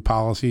 crafting new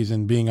policies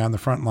and being on the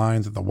front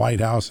lines at the White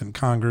House and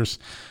Congress.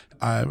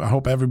 I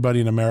hope everybody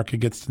in America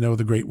gets to know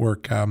the great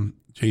work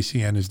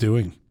JCN is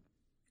doing.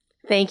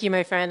 Thank you,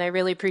 my friend. I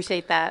really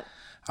appreciate that.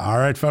 All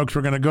right, folks,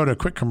 we're going to go to a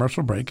quick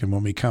commercial break. And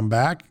when we come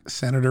back,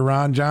 Senator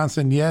Ron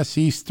Johnson, yes,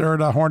 he stirred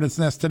a hornet's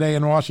nest today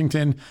in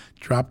Washington,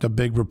 dropped a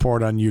big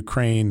report on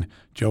Ukraine,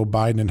 Joe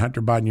Biden and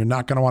Hunter Biden. You're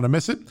not going to want to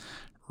miss it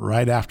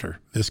right after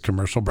this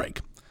commercial break.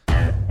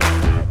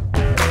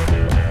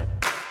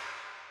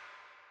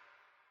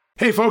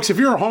 Hey folks, if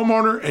you're a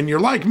homeowner and you're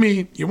like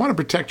me, you want to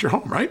protect your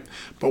home, right?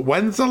 But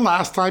when's the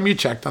last time you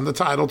checked on the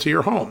title to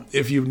your home?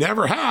 If you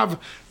never have,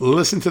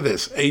 listen to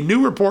this. A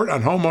new report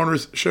on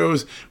homeowners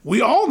shows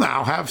we all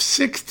now have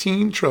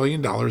 $16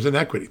 trillion in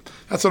equity.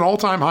 That's an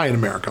all-time high in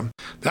America.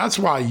 That's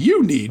why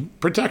you need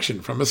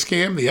protection from a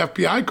scam the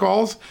FBI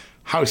calls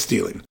house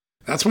stealing.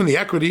 That's when the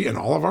equity in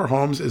all of our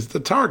homes is the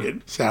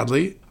target,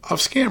 sadly, of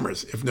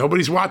scammers. If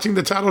nobody's watching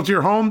the title to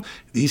your home,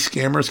 these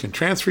scammers can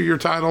transfer your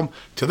title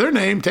to their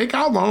name, take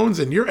out loans,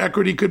 and your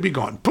equity could be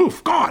gone.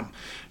 Poof, gone.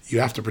 You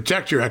have to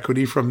protect your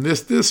equity from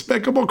this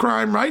despicable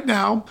crime right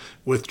now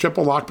with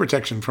triple lock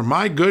protection from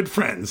my good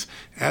friends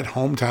at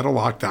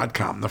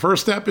HomeTitleLock.com. The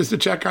first step is to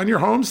check on your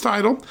home's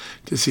title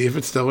to see if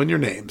it's still in your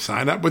name.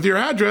 Sign up with your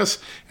address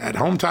at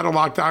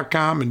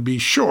HomeTitleLock.com and be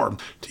sure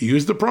to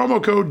use the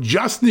promo code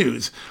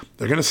JUSTNEWS.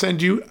 They're going to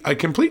send you a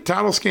complete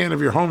title scan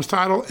of your home's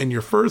title and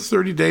your first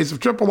 30 days of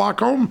triple lock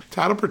home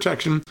title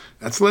protection.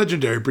 That's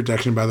legendary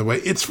protection, by the way.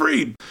 It's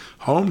free.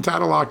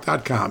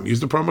 HomeTitleLock.com. Use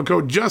the promo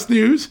code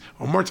JUSTNEWS.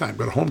 One more time,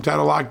 go to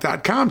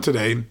HomeTitleLock.com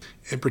today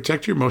and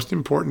protect your most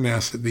important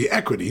asset, the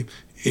equity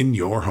in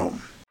your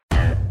home.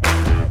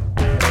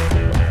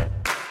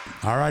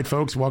 All right,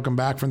 folks, welcome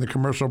back from the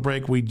commercial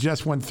break. We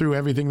just went through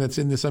everything that's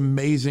in this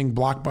amazing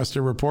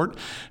blockbuster report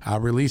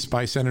released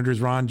by Senators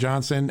Ron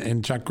Johnson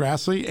and Chuck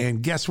Grassley.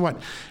 And guess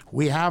what?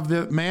 We have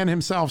the man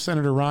himself,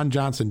 Senator Ron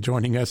Johnson,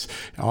 joining us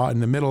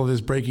in the middle of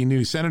this breaking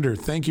news. Senator,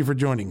 thank you for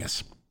joining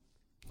us.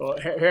 Well,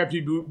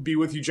 happy to be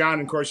with you, John.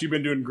 And of course, you've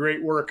been doing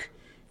great work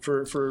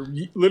for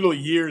literally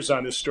years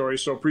on this story.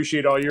 So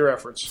appreciate all your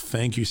efforts.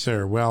 Thank you,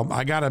 sir. Well,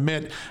 I got to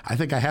admit, I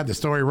think I had the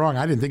story wrong.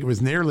 I didn't think it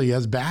was nearly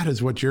as bad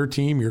as what your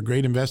team, your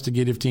great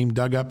investigative team,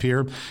 dug up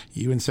here.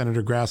 You and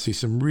Senator Grassley,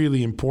 some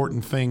really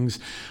important things.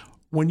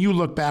 When you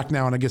look back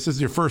now, and I guess this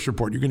is your first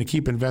report, you're going to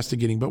keep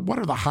investigating, but what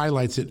are the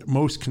highlights that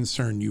most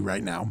concern you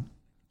right now?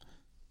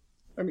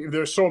 I mean,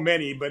 there's so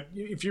many, but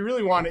if you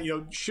really want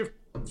to, shift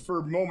for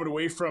a moment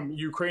away from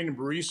Ukraine and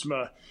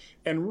Burisma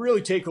and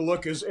really take a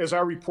look, as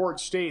our report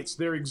states,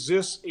 there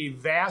exists a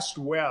vast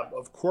web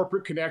of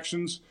corporate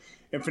connections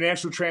and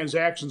financial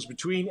transactions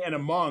between and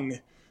among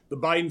the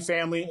Biden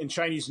family and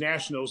Chinese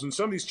nationals. And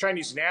some of these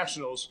Chinese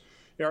nationals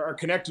are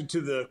connected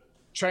to the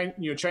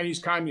Chinese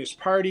Communist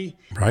Party,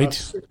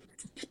 right?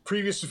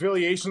 Previous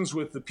affiliations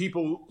with the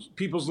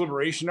People's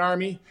Liberation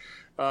Army.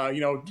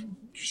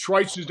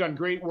 Schweitzer has done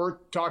great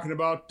work talking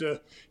about the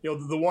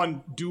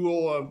one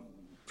dual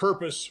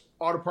purpose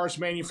auto parts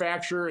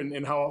manufacturer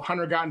and how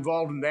Hunter got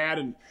involved in that,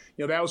 and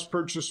that was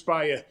purchased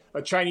by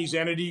a Chinese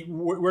entity.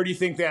 Where do you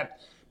think that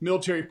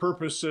military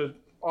purpose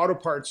auto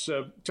parts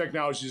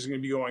technology is going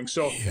to be going?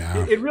 So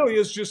it really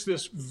is just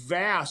this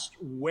vast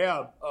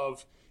web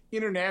of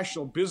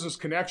international business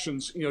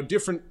connections,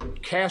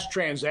 different cash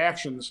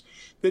transactions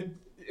that,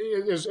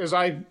 as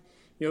I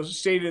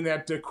stated in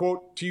that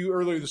quote to you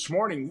earlier this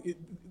morning,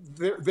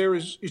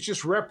 it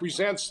just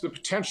represents the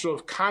potential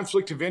of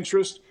conflict of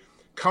interest,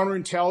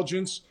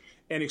 counterintelligence,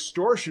 and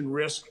extortion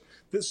risk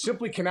that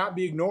simply cannot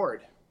be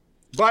ignored.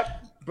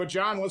 But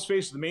John, let's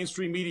face it, the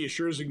mainstream media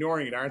sure is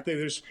ignoring it, aren't they?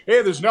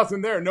 There's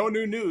nothing there, no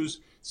new news.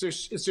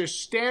 It's their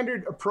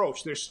standard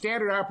approach, their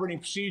standard operating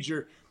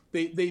procedure.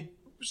 They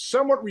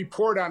somewhat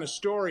report on a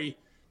story,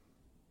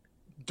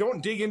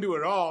 don't dig into it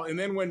at all, and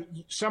then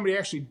when somebody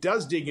actually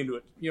does dig into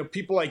it,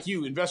 people like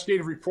you,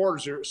 investigative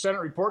reporters, or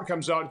Senate report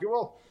comes out, and go,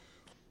 well,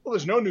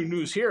 there's no new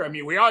news here. I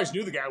mean, we always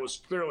knew the guy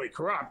was clearly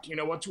corrupt.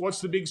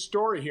 What's the big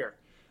story here?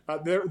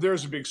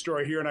 There's a big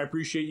story here, and I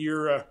appreciate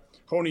your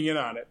honing in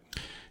on it.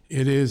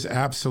 It is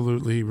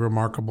absolutely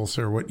remarkable,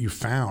 sir, what you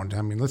found.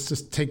 I mean, let's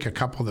just take a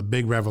couple of the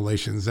big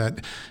revelations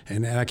and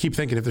I keep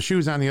thinking, if the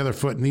shoe's on the other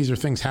foot and these are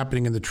things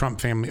happening in the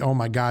Trump family, oh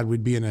my God,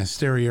 we'd be in a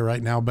hysteria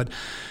right now. But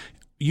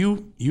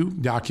you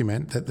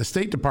document that the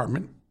State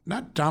Department,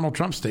 not Donald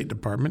Trump's State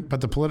Department,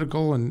 but the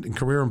political and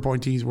career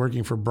appointees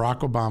working for Barack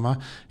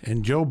Obama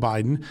and Joe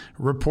Biden,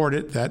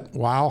 reported that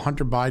while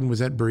Hunter Biden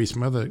was at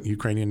Burisma, the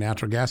Ukrainian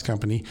natural gas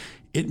company,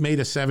 it made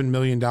a $7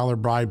 million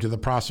bribe to the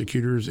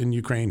prosecutors in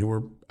Ukraine who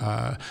were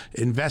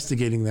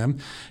investigating them.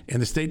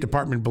 And the State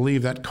Department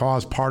believed that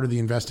caused part of the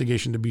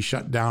investigation to be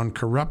shut down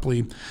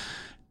corruptly.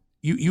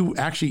 You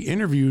actually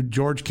interviewed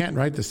George Kent,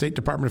 right? The State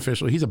Department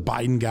official. He's a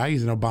Biden guy.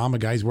 He's an Obama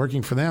guy. He's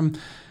working for them.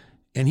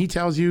 And he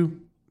tells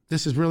you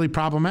this is really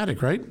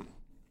problematic, right?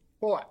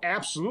 Well,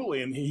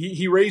 absolutely. And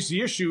he raised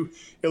the issue,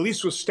 at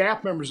least with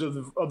staff members of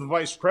the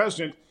vice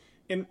president,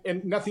 and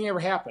nothing ever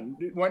happened.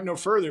 It went no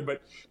further.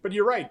 But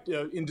you're right.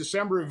 In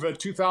December of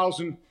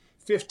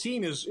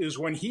 2015 is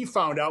when he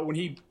found out, when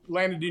he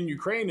landed in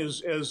Ukraine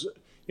as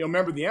a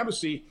member of the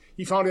embassy,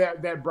 he found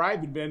out that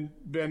bribe had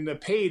been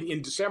paid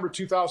in December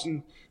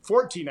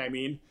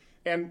 2014,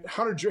 and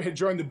Hunter had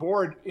joined the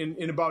board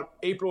in about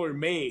April or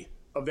May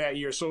of that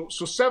year. So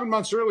 7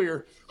 months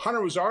earlier,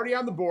 Hunter was already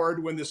on the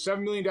board when the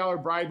 $7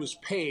 million bribe was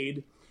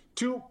paid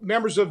to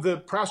members of the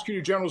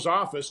Prosecutor General's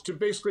office to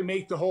basically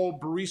make the whole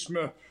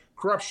Burisma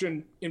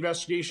corruption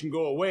investigation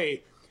go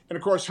away. And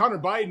of course, Hunter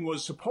Biden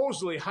was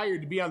supposedly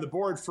hired to be on the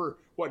board for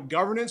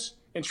governance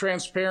and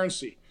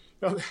transparency.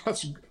 Now,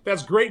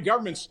 that's great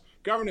governance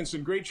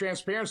and great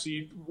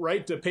transparency,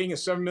 right? Paying a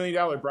 $7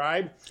 million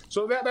bribe.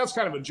 So that's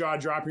kind of a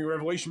jaw-dropping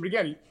revelation. But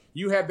again,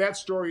 you had that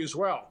story as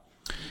well.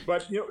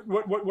 But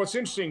what's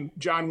interesting,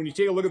 John, when you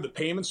take a look at the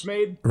payments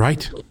made,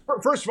 right?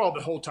 First of all,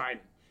 the whole time,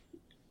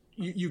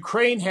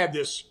 Ukraine had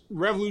this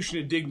revolution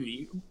of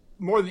dignity.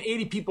 More than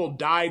 80 people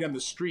died on the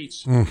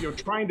streets,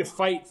 trying to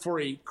fight for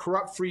a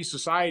corrupt-free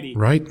society.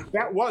 Right.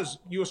 That was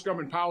U.S.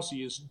 government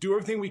policy: is do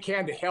everything we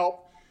can to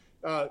help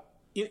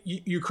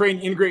Ukraine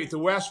integrate the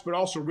West, but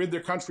also rid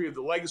their country of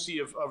the legacy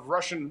of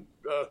Russian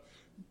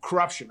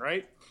corruption.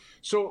 Right.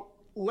 So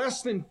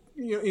less than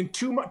in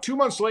 2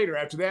 months later,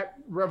 after that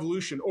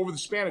revolution, over the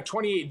span of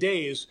 28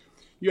 days,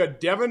 you had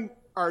Devon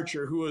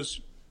Archer, who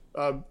was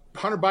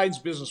Hunter Biden's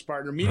business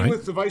partner, meeting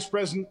with the vice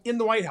president in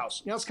the White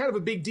House. It's kind of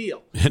a big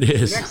deal. It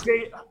is. The next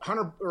day,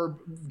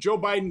 Joe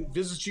Biden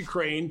visits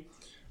Ukraine.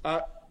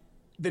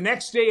 The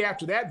next day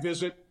after that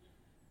visit,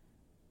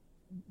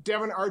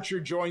 Devon Archer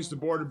joins the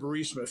board of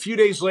Burisma. A few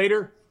days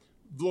later,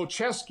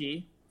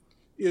 Volochevsky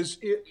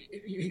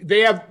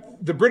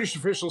the British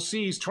officials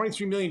seized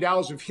 $23 million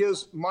of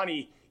his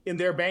money in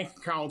their bank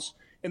accounts,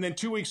 and then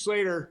 2 weeks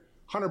later,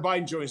 Hunter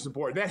Biden joins the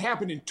board. That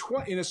happened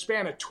in a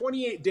span of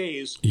 28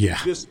 days. Yeah.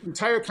 This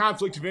entire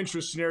conflict of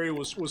interest scenario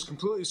was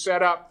completely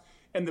set up,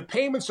 and the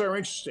payments are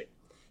interesting.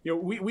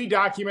 We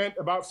document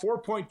about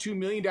 $4.2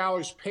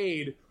 million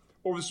paid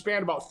over the span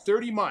of about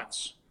 30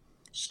 months,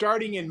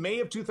 starting in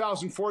May of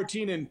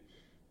 2014 and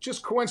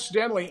just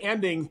coincidentally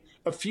ending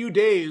a few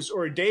days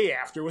or a day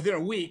after, within a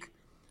week,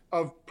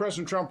 of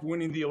President Trump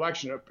winning the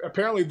election.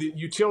 Apparently, the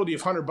utility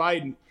of Hunter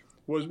Biden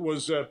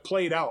was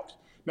played out.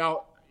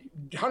 Now,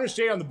 Hunter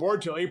stayed on the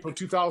board till April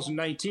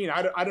 2019.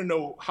 I don't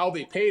know how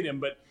they paid him,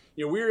 but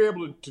we were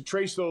able to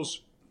trace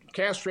those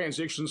cash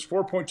transactions,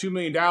 $4.2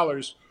 million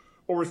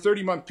over a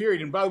 30-month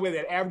period. And by the way,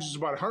 that averages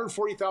about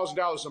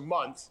 $140,000 a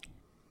month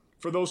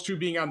for those two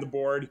being on the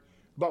board,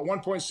 about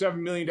 $1.7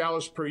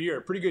 million per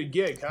year. Pretty good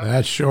gig, huh?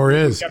 That sure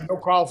is. You got no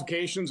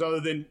qualifications other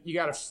than you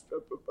got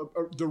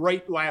the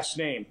right last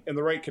name and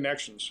the right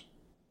connections.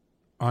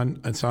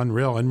 It's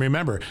unreal. And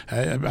remember,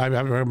 I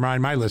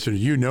remind my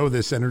listeners, you know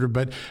this, Senator,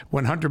 but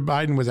when Hunter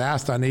Biden was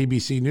asked on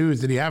ABC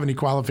News, did he have any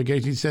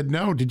qualifications? He said,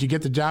 no. Did you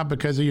get the job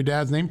because of your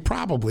dad's name?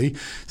 Probably.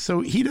 So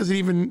he doesn't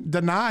even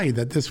deny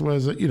that this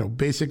was,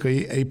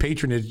 basically a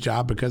patronage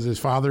job because his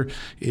father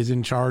is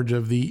in charge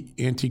of the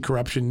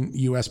anti-corruption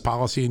U.S.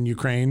 policy in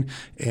Ukraine,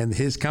 and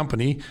his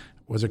company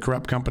was a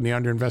corrupt company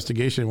under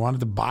investigation and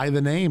wanted to buy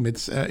the name.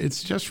 It's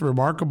just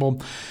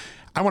remarkable.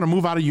 I want to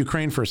move out of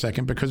Ukraine for a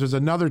second because there's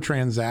another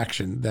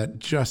transaction that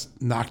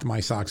just knocked my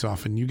socks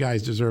off, and you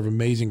guys deserve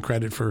amazing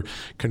credit for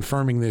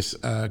confirming this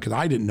because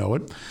I didn't know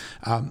it.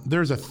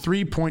 There's a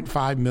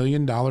 $3.5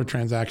 million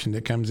transaction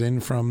that comes in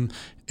from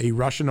a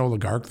Russian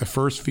oligarch, the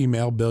first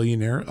female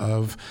billionaire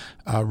of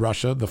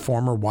Russia, the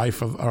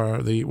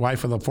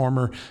wife of the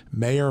former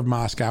mayor of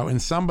Moscow, and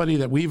somebody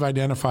that we've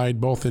identified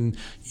both in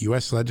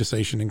U.S.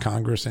 legislation in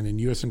Congress and in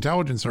U.S.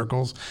 intelligence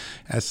circles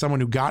as someone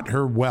who got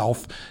her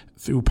wealth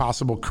through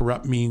possible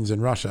corrupt means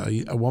in Russia,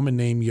 a woman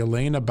named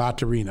Yelena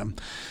Baturina.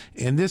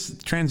 And this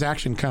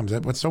transaction comes,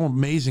 what's so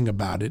amazing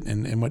about it,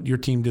 and what your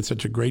team did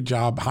such a great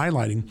job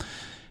highlighting,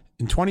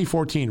 in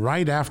 2014,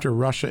 right after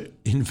Russia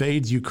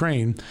invades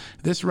Ukraine,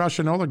 this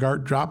Russian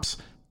oligarch drops,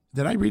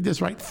 did I read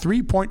this right,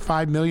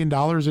 $3.5 million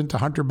into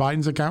Hunter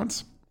Biden's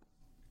accounts?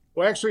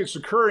 Well, actually, it's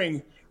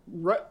occurring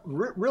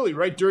really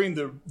right during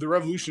the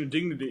Revolution of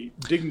Dignity.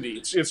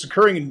 It's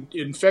occurring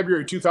in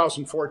February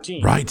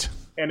 2014. Right.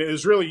 And it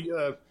is really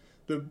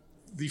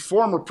the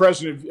former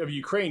president of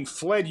Ukraine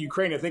fled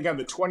Ukraine, I think, on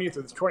the 20th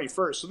or the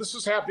 21st. So this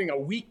is happening a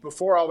week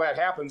before all that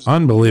happens.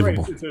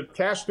 Unbelievable. It's a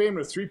cash payment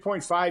of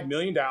 $3.5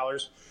 million.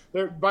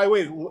 There, by the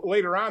way,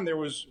 later on, there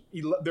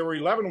were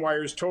 11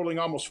 wires totaling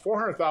almost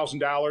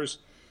 $400,000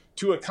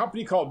 to a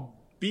company called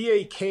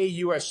BAK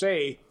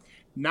USA.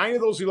 9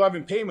 of those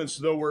 11 payments,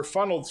 though, were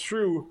funneled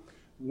through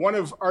one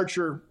of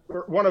Hunter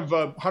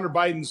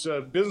Biden's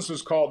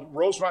businesses called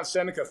Rosemont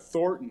Seneca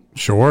Thornton.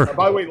 Sure.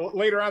 By the way,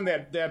 later on,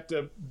 that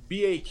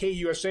BAK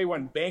USA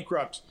went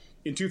bankrupt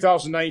in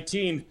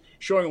 2019,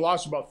 showing a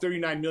loss of about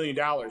 $39 million.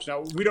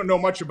 Now, we don't know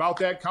much about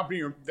that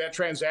company or that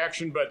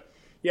transaction, but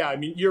yeah, I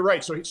mean, you're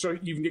right. So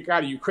you've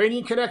got a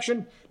Ukrainian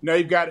connection. Now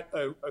you've got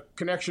a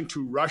connection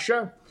to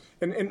Russia.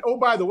 And oh,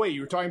 by the way,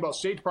 you were talking about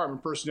State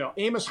Department personnel.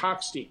 Amos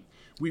Hochstein.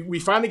 We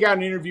finally got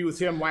an interview with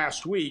him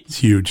last week. It's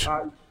huge.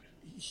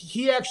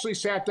 He actually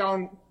sat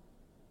down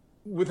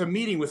with a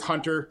meeting with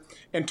Hunter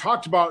and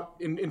talked about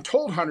and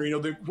told Hunter,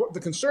 the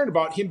concern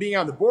about him being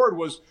on the board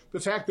was the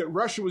fact that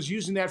Russia was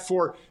using that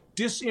for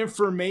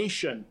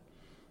disinformation.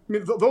 I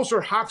mean, those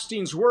are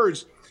Hochstein's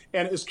words.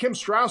 And as Kim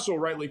Strassel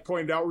rightly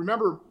pointed out,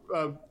 remember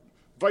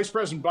Vice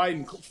President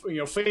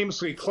Biden,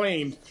 famously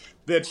claimed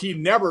that he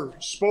never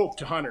spoke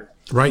to Hunter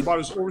about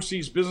his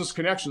overseas business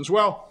connections.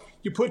 Well,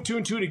 you put two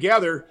and two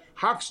together.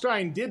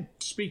 Hochstein did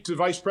speak to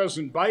Vice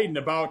President Biden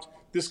about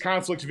this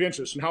conflict of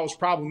interest and how it's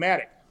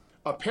problematic.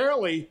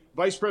 Apparently,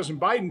 Vice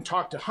President Biden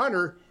talked to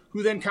Hunter,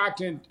 who then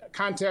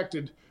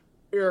contacted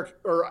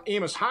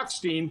Amos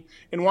Hochstein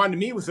and wanted to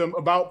meet with him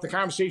about the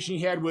conversation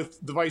he had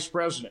with the vice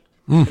president.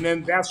 And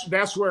then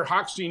that's where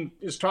Hochstein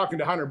is talking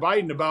to Hunter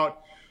Biden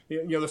about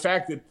the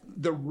fact that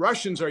the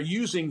Russians are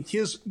using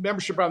his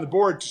membership on the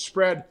board to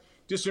spread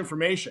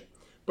disinformation.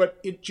 But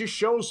it just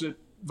shows that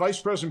Vice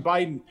President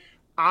Biden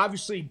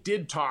obviously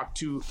did talk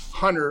to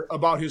Hunter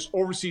about his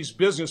overseas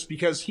business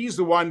because he's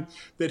the one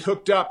that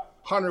hooked up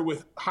Hunter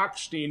with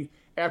Hochstein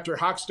after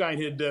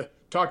Hochstein had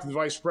talked to the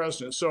vice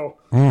president. So,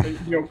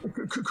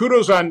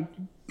 kudos on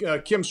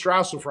Kim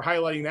Strassel for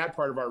highlighting that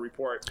part of our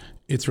report.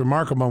 It's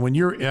remarkable. When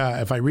you're,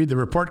 if I read the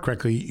report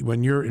correctly,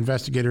 when your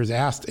investigators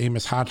asked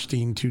Amos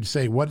Hochstein to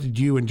say, what did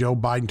you and Joe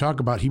Biden talk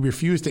about? He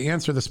refused to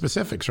answer the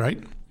specifics,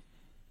 right?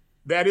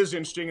 That is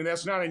interesting, and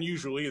that's not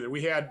unusual either.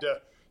 We had,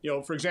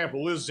 for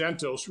example, Liz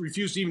Zentos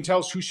refused to even tell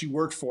us who she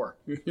worked for.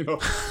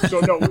 So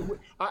no,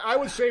 I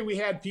would say we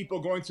had people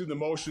going through the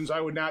motions.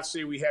 I would not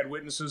say we had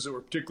witnesses that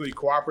were particularly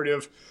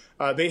cooperative.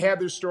 They had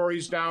their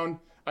stories down.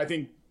 I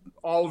think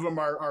all of them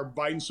are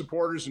Biden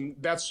supporters, and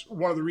that's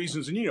one of the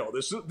reasons. And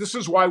this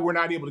is why we're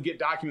not able to get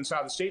documents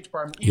out of the State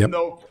Department, even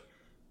though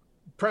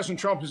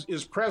President Trump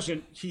is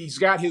president. He's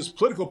got his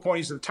political point.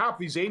 He's at the top of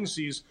these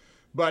agencies,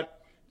 but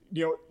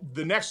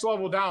the next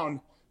level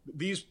down,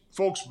 these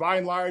folks, by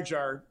and large,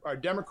 are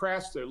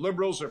Democrats, they're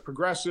liberals, they're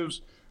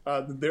progressives.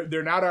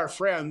 They're not our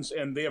friends,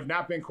 and they have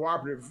not been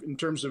cooperative in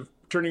terms of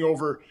turning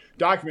over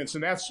documents.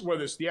 And that's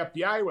whether it's the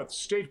FBI, whether it's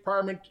the State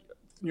Department,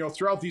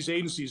 throughout these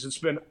agencies, it's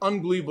been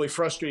unbelievably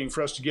frustrating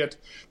for us to get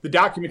the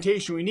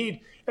documentation we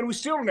need, and we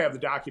still don't have the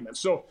documents.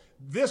 So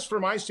this,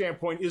 from my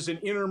standpoint, is an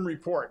interim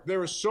report.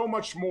 There is so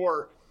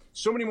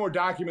many more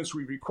documents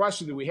we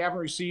requested that we haven't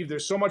received.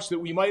 There's so much that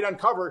we might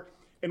uncover.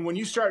 And when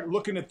you start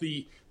looking at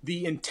the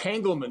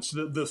entanglements,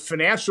 the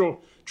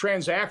financial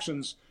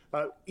transactions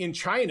in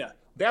China,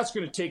 that's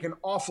going to take an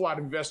awful lot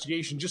of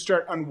investigation. Just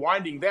start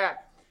unwinding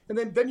that. And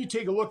then you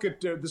take a look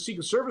at the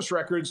Secret Service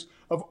records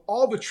of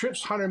all the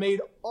trips Hunter made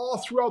all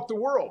throughout the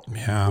world.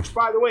 Yeah. Which,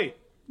 by the way,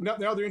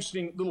 another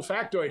interesting little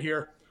factoid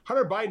here,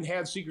 Hunter Biden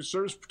had Secret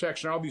Service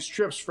protection on all these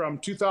trips from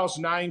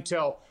 2009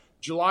 till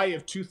July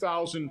of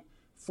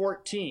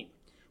 2014.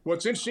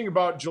 What's interesting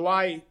about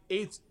July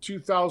 8th,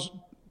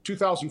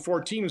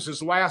 2014 is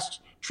his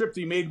last trip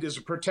that he made as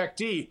a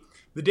protectee.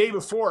 The day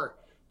before,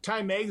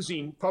 Time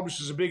Magazine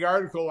publishes a big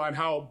article on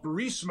how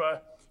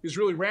Burisma is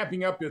really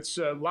ramping up its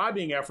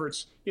lobbying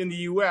efforts in the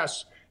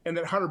U.S., and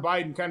that Hunter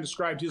Biden kind of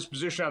described his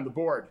position on the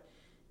board.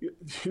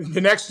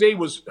 The next day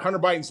was Hunter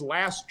Biden's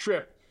last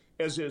trip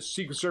as a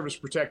Secret Service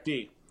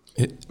protectee.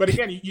 But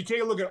again, you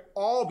take a look at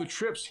all the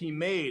trips he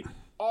made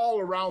all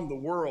around the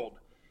world.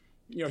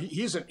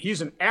 He's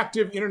an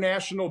active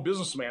international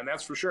businessman,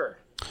 that's for sure.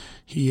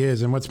 He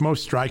is. And what's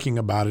most striking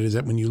about it is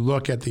that when you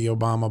look at the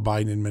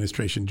Obama-Biden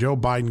administration, Joe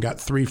Biden got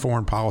 3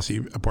 foreign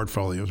policy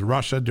portfolios: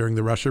 Russia during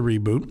the Russia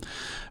reboot,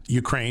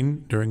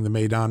 Ukraine during the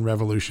Maidan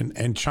Revolution,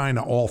 and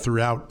China all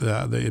throughout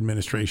the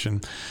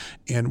administration.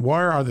 And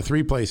where are the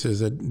 3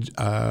 places that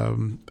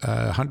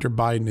Hunter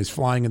Biden is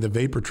flying in the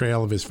vapor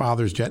trail of his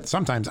father's jet,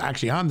 sometimes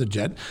actually on the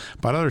jet,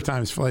 but other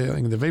times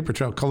flying in the vapor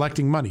trail,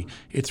 collecting money?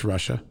 It's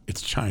Russia,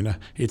 it's China,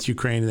 it's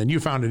Ukraine. And then you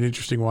found an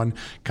interesting one,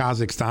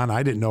 Kazakhstan.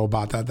 I didn't know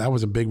about that. That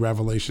was a big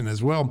revelation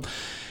as well.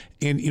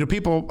 And,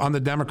 people on the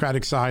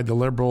Democratic side, the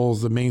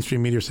liberals, the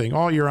mainstream media are saying,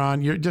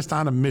 you're just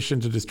on a mission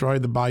to destroy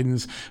the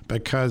Bidens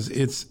because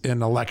it's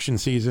an election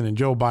season and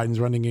Joe Biden's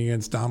running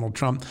against Donald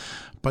Trump.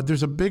 But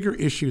there's a bigger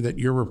issue that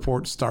your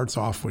report starts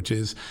off, which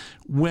is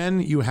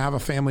when you have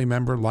a family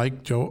member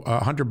like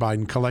Hunter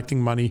Biden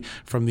collecting money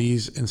from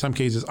these, in some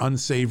cases,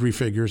 unsavory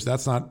figures.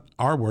 That's not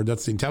our word.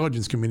 That's the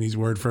intelligence community's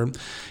word for him.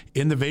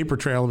 In the vapor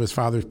trail of his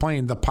father's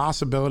plane, the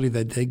possibility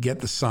that they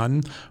get the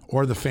son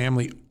or the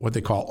family, what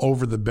they call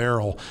over the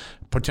barrel,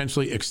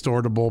 potentially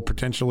extortable,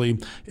 potentially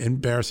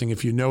embarrassing.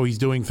 If you know he's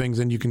doing things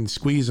and you can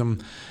squeeze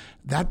him,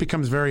 that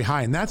becomes very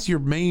high. And that's your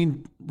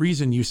main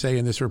reason, you say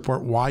in this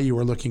report, why you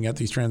were looking at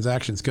these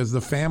transactions, because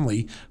the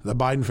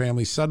Biden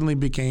family suddenly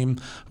became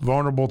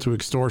vulnerable to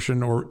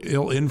extortion or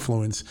ill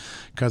influence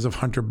because of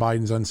Hunter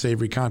Biden's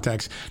unsavory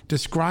contacts.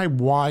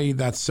 Describe why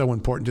that's so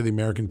important to the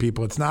American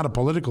people. It's not a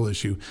political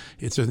issue.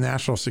 It's a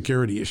national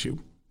security issue.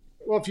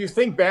 Well, if you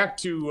think back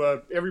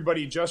to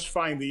everybody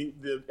justifying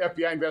the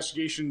FBI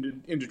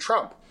investigation into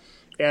Trump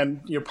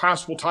and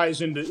possible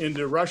ties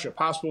into Russia,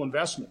 possible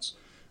investments,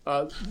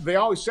 they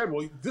always said,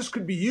 well, this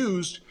could be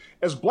used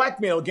as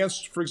blackmail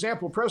against, for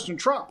example, President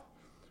Trump.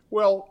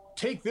 Well,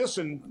 take this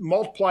and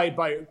multiply it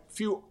by a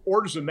few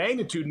orders of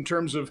magnitude in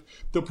terms of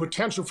the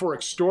potential for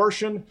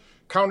extortion,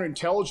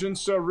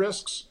 counterintelligence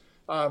risks.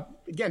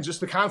 Again, just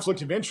the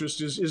conflict of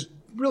interest is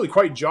really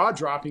quite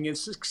jaw-dropping.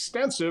 It's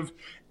extensive.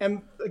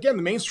 And again,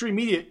 the mainstream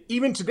media,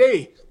 even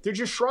today, they're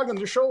just shrugging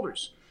their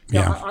shoulders.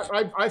 Yeah.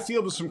 I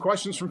fielded some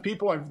questions from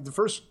people. The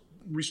first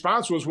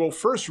response was, well,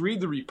 first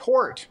read the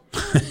report.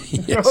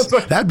 Yes,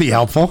 that'd be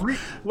helpful.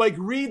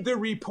 Read the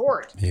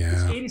report.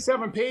 Yeah. It's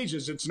 87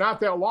 pages. It's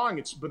not that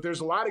long. But there's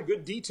a lot of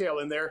good detail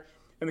in there,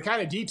 and the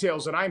kind of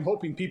details that I'm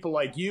hoping people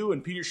like you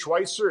and Peter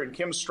Schweitzer and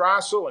Kim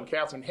Strassel and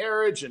Catherine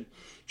Herridge and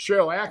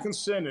Cheryl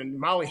Atkinson and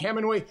Molly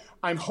Hemingway,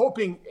 I'm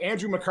hoping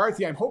Andrew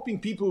McCarthy, I'm hoping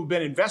people who've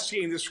been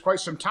investigating this for quite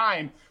some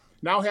time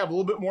now have a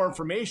little bit more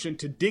information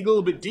to dig a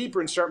little bit deeper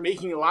and start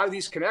making a lot of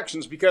these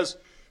connections, because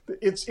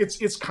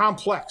it's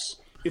complex.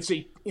 It's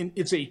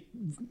a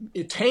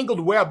tangled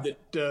web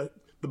that the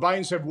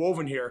Bidens have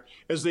woven here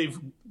as they've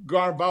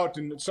gone about,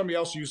 and somebody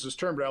else used this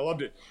term, but I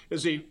loved it,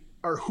 as they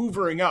are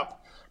hoovering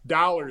up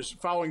dollars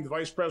following the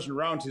vice president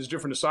around to his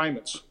different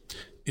assignments.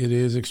 It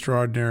is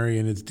extraordinary,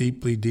 and it's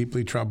deeply,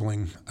 deeply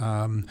troubling.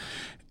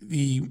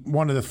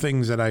 One of the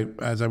things that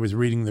as I was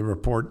reading the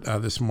report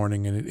this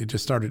morning, and it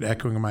just started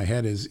echoing in my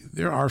head, is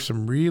there are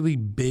some really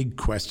big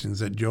questions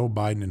that Joe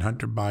Biden and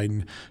Hunter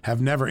Biden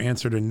have never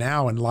answered, and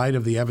now, in light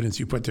of the evidence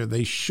you put there,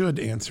 they should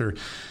answer.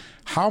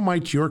 How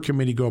might your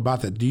committee go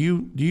about that? Do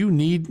you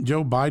need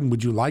Joe Biden?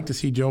 Would you like to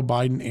see Joe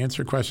Biden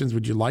answer questions?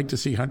 Would you like to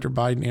see Hunter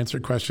Biden answer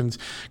questions?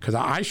 Because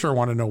I sure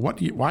want to know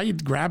why are you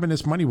grabbing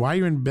this money? Why are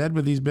you in bed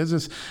with these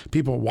business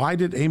people? Why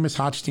did Amos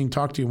Hochstein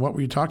talk to you? What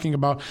were you talking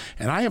about?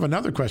 And I have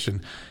another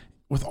question.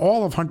 With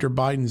all of Hunter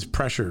Biden's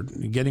pressure,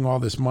 getting all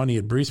this money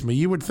at Burisma,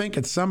 you would think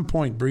at some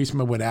point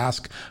Burisma would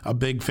ask a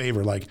big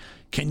favor, like,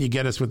 can you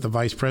get us with the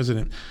vice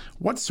president?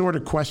 What sort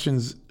of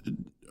questions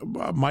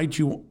might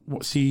you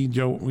see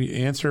Joe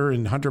answer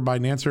and Hunter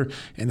Biden answer,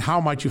 and how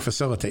might you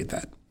facilitate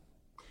that?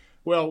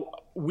 Well,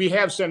 we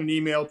have sent an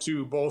email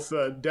to both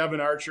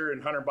Devin Archer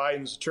and Hunter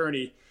Biden's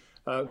attorney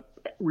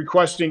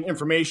requesting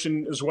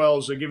information, as well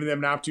as giving them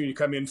an opportunity to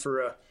come in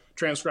for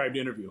transcribed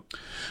interview.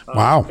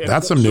 Wow,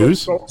 that's some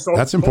news.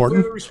 That's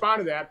important. To respond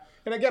to that.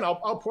 And again,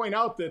 I'll point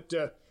out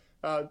that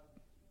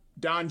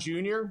Don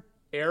Jr.,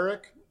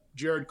 Eric,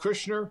 Jared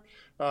Kushner,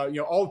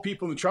 all the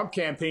people in the Trump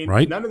campaign,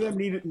 right. none of them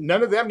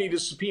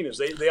needed subpoenas.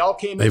 They all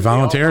came in. They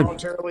volunteered. They all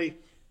voluntarily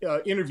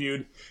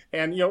interviewed.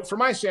 And, from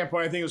my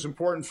standpoint, I think it was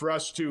important for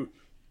us to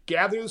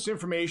gather this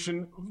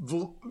information,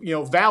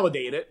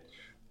 validate it,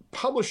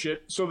 publish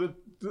it so that,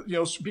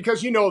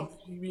 because,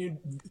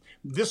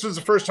 this is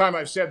the first time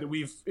I've said that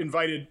we've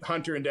invited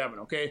Hunter and Devin.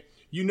 Okay.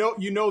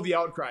 The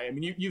outcry. I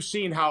mean, you've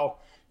seen how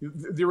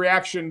the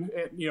reaction,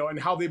 and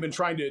how they've been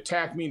trying to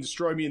attack me and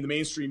destroy me in the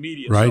mainstream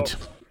media. Right. So,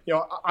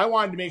 I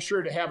wanted to make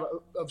sure to have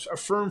a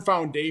firm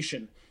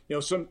foundation,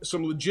 some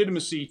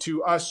legitimacy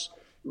to us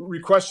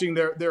requesting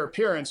their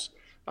appearance,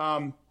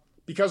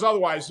 because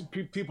otherwise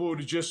people would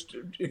have just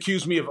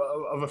accused me of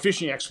a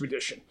fishing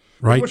expedition.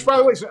 Right. Which, by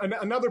the way, is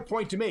another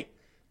point to make.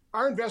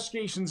 Our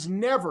investigations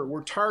never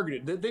were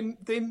targeted.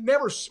 They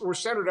never were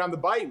centered on the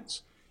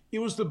Bidens. It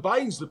was the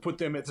Bidens that put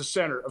them at the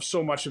center of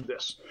so much of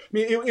this. I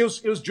mean, it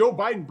was Joe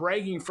Biden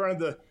bragging in front of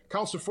the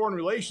Council of Foreign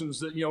Relations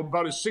that,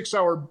 about his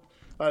 6-hour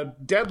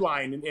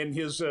deadline and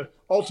his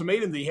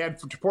ultimatum that he had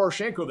for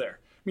Poroshenko there.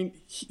 I mean,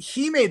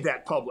 he made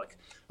that public.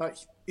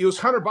 It was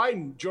Hunter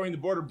Biden joining the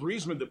board of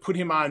Burisma that put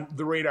him on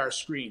the radar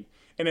screen.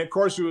 And of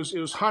course, it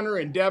was Hunter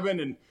and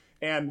Devin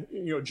and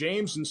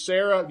James and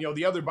Sarah,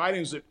 the other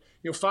Bidens that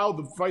followed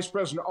the vice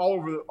president all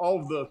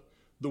over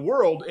the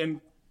world,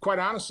 and quite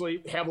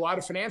honestly have a lot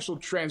of financial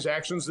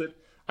transactions that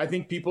I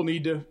think people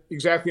need to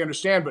exactly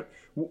understand. But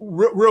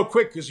real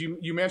quick, because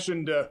you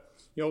mentioned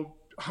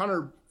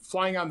Hunter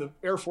flying on the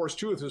Air Force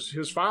Two with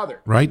his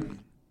father, right?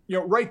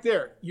 Right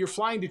there, you're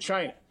flying to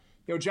China.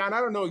 John, I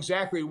don't know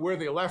exactly where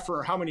they left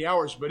for how many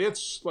hours, but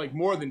it's like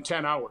more than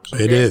 10 hours.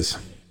 Okay? It is.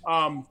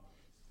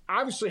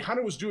 Obviously,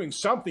 Hunter was doing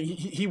something.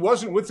 He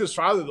wasn't with his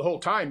father the whole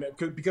time,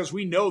 because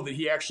we know that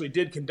he actually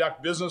did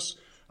conduct business.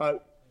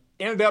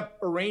 Ended up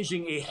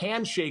arranging a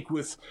handshake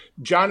with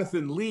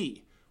Jonathan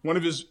Lee, one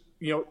of his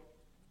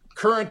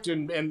current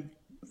and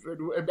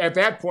at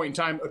that point in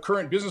time a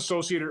current business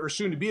associate or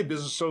soon to be a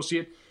business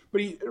associate.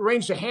 But he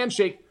arranged a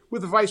handshake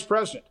with the vice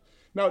president.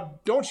 Now,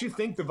 don't you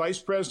think the vice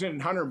president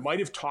and Hunter might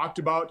have talked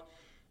about,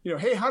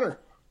 hey, Hunter,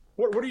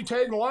 what are you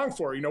tagging along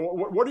for?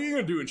 What are you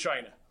going to do in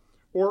China?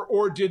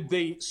 Or did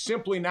they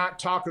simply not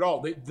talk at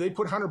all? They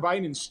put Hunter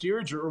Biden in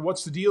steerage, or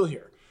what's the deal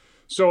here?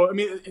 So, I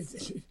mean,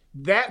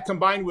 that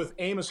combined with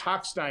Amos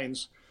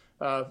Hochstein's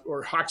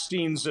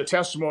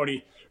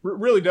testimony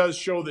really does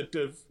show that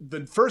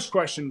the first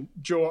question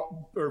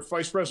Joe or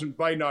Vice President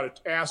Biden ought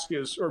to ask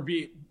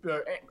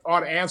ought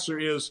to answer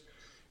is,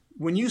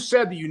 when you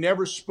said that you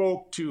never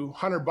spoke to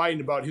Hunter Biden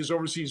about his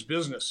overseas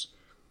business,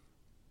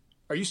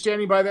 are you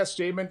standing by that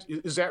statement?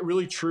 Is that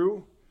really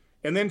true?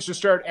 And then to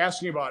start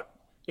asking about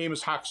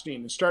Amos Hochstein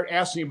and start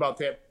asking about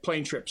that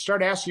plane trip,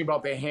 start asking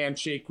about the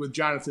handshake with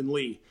Jonathan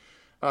Lee.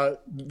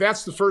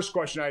 That's the first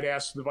question I'd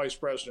ask the vice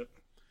president.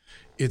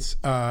 It's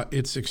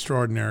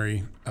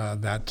extraordinary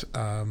that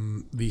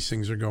these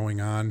things are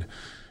going on.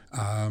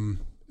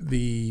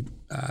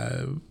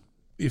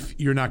 If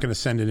you're not going to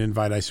send an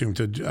invite, I assume,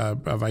 to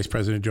Vice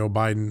President Joe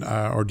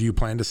Biden, or do you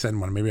plan to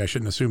send one? Maybe I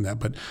shouldn't assume that,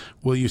 but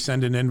will you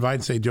send an invite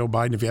and say, Joe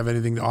Biden, if you have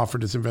anything to offer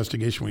this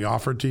investigation, we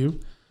offer it to you?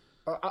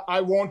 I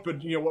won't,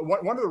 but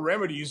one of the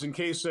remedies in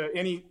case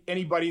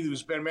anybody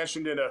who's been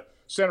mentioned in a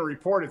Senate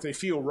report, if they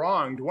feel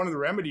wronged, one of the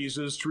remedies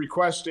is to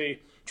request a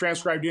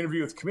transcribed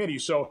interview with the committee.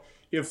 So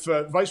if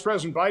Vice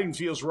President Biden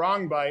feels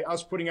wronged by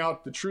us putting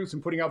out the truth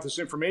and putting out this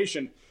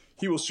information,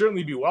 he will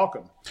certainly be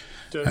welcome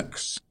to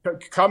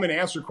come and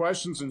answer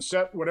questions and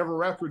set whatever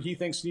record he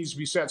thinks needs to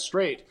be set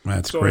straight.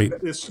 That's great.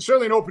 It's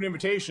certainly an open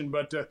invitation,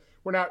 but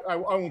we're not. I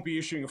won't be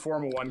issuing a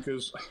formal one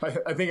because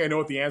I think I know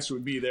what the answer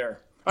would be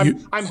there.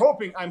 I'm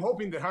hoping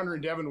that Hunter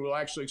and Devin will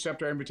actually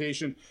accept our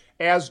invitation,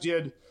 as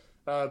did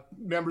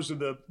members of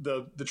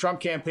the Trump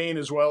campaign,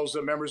 as well as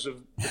the members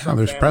of the Trump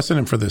there's family.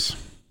 Precedent for this.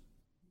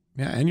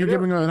 Yeah, and you're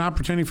giving an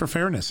opportunity for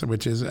fairness,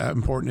 which is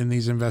important in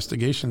these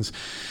investigations.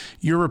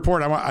 Your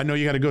report, I know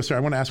you got to go, sir. I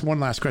want to ask one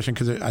last question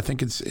because I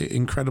think it's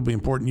incredibly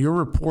important. Your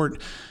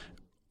report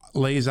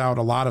lays out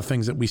a lot of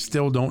things that we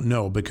still don't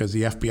know because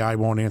the FBI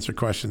won't answer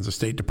questions. The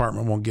State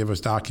Department won't give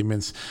us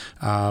documents.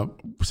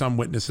 Some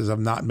witnesses have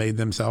not made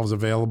themselves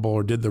available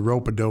or did the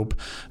rope-a-dope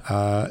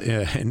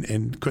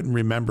and couldn't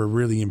remember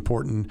really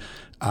important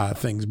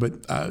things.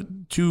 But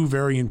two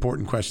very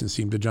important questions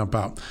seem to jump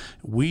out.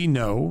 We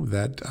know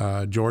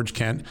that George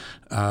Kent,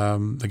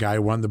 the guy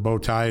who won the bow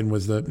tie and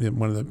was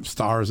one of the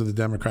stars of the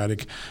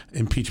Democratic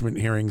impeachment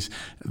hearings,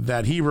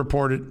 that he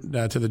reported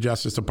to the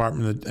Justice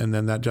Department, and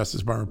then that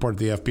Justice Department reported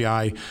to the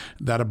FBI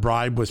that a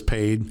bribe was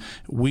paid.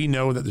 We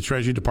know that the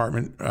Treasury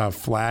Department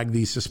flagged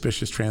these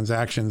suspicious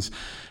transactions.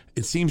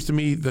 It seems to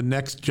me the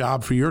next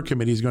job for your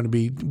committee is going to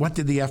be, what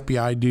did the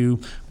FBI do?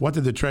 What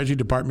did the Treasury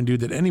Department do?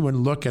 Did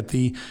anyone look at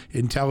the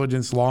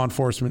intelligence, law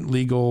enforcement,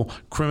 legal,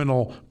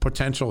 criminal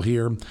potential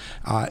here?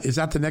 Is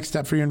that the next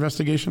step for your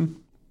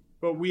investigation?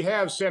 Well, we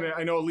have sent,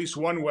 I know, at least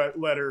one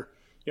letter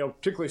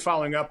particularly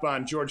following up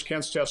on George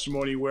Kent's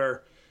testimony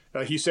where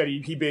he said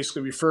he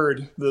basically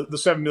referred the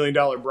 $7 million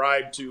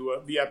bribe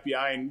to the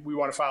FBI, and we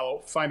want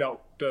to find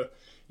out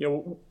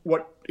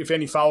what, if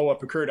any,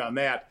 follow-up occurred on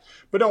that.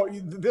 But no,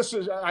 this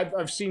is,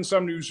 I've seen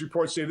some news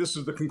reports say this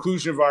is the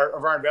conclusion of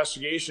our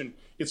investigation.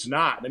 It's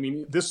not. I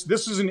mean, this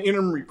is an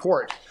interim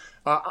report.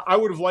 I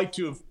would have liked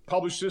to have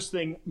published this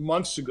thing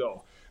months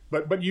ago,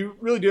 but you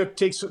really do have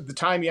to take the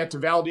time you have to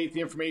validate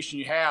the information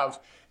you have.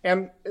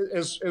 And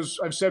as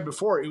I've said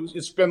before,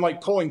 it's been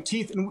like pulling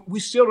teeth, and we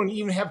still don't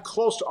even have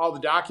close to all the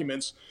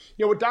documents.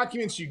 What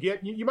documents you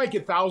get, you might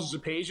get thousands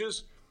of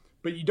pages,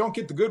 but you don't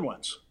get the good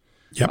ones.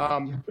 Yep.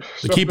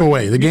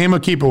 The game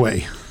of keep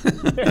away.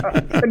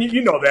 Yeah, and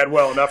you know that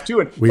well enough too.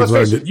 And let's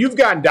face it, you've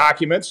gotten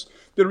documents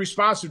that are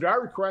responsive to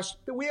our requests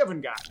that we haven't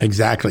gotten.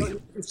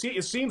 Exactly.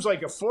 It seems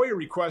like a FOIA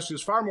request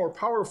is far more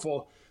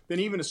powerful than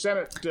even a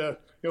Senate,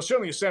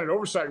 certainly a Senate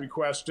oversight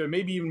request,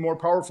 maybe even more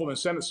powerful than a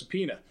Senate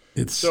subpoena.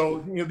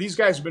 So these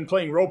guys have been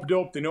playing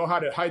rope-a-dope. They know how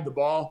to hide the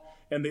ball,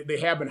 and they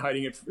have been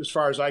hiding it as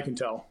far as I can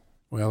tell.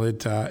 Well,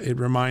 it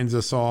reminds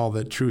us all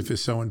that truth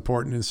is so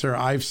important. And, sir,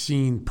 I've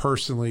seen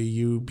personally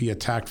you be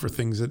attacked for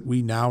things that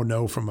we now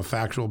know from a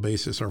factual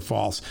basis are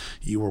false.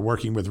 You were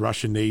working with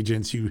Russian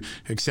agents. You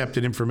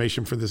accepted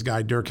information for this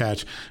guy,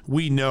 Derkach.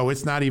 We know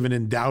it's not even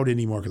in doubt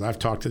anymore because I've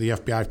talked to the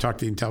FBI. I've talked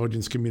to the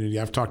intelligence community.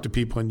 I've talked to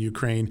people in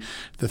Ukraine.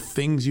 The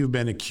things you've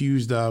been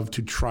accused of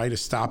to try to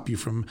stop you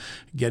from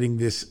getting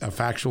this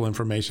factual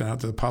information out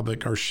to the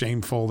public are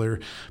shameful.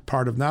 They're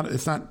part of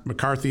it's not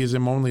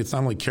McCarthyism only. It's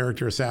not only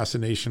character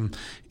assassination.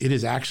 It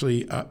is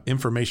actually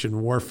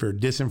information warfare,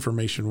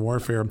 disinformation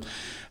warfare.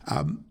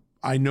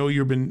 I know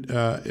you've been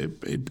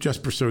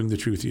just pursuing the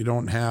truth. You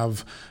don't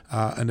have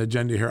an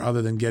agenda here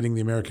other than getting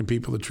the American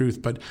people the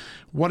truth. But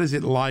what is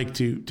it like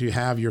to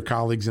have your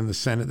colleagues in the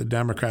Senate, the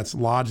Democrats,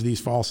 lodge these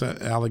false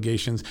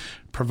allegations,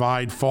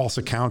 provide false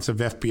accounts of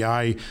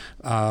FBI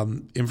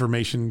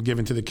information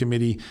given to the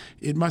committee?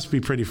 It must be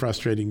pretty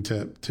frustrating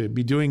to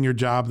be doing your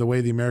job the way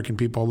the American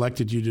people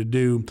elected you to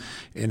do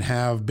and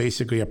have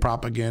basically a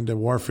propaganda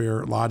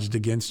warfare lodged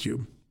against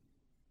you.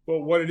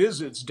 Well, what it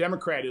is, it's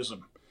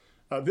democratism.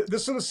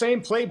 This is the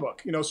same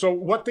playbook, So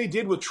what they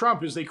did with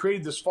Trump is they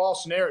created this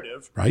false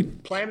narrative,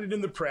 right? Planted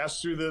in the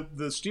press through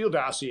the Steele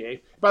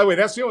dossier. By the way,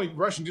 that's the only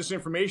Russian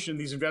disinformation in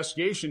these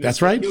investigations.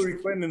 That's right. Hillary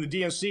Clinton and the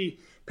DNC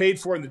paid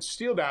for in the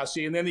Steele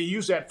dossier, and then they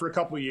used that for a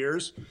couple of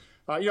years.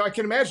 I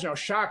can imagine how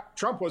shocked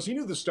Trump was. He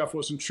knew this stuff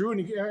wasn't true,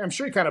 and I'm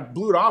sure he kind of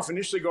blew it off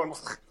initially, going,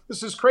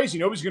 "This is crazy.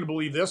 Nobody's going to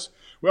believe this."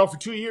 Well, for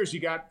 2 years, he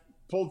got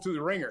pulled through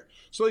the ringer.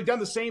 So they've done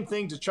the same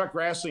thing to Chuck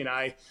Grassley and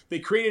I. They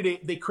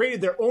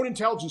created their own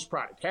intelligence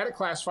product, had it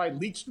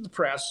classified, leaked to the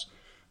press,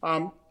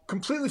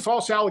 completely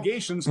false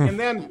allegations. And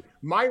then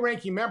my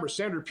ranking member,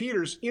 Senator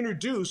Peters,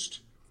 introduced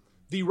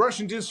the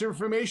Russian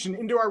disinformation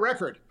into our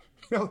record.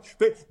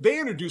 They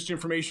introduced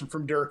information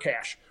from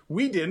Derkach.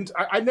 We didn't.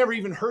 I'd never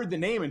even heard the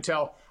name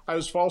until I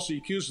was falsely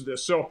accused of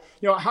this. So,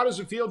 how does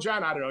it feel,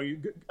 John? I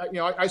don't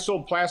know. I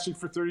sold plastic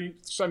for 30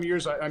 some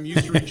years. I'm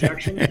used to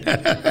rejection.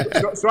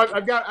 so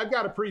I've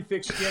got a pretty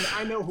thick skin.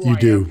 I know who I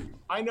am.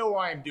 I know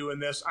why I'm doing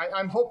this.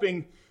 I'm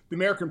hoping the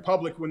American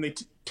public, when they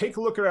take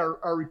a look at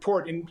our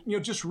report and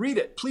just read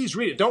it, please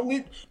read it.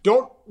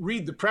 Don't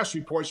read the press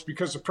reports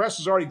because the press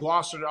has already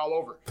glossed it all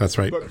over. That's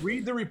right. But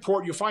read the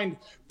report. You'll find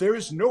there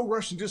is no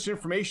Russian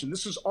disinformation.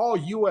 This is all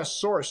U.S.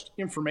 sourced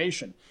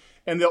information.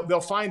 And they'll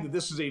find that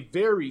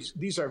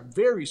these are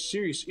very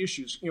serious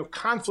issues.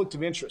 Conflict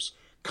of interest,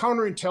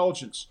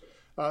 counterintelligence,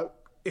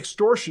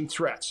 extortion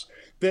threats.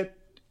 That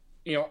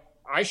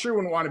I sure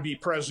wouldn't want to be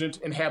president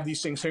and have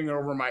these things hanging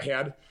over my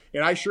head,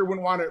 and I sure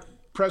wouldn't want a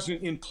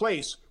president in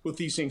place with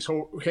these things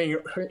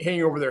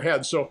hanging over their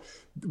heads. So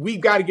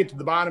we've got to get to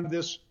the bottom of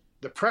this.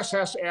 The press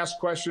has to ask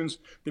questions.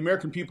 The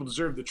American people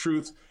deserve the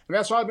truth, and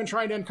that's what I've been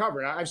trying to uncover.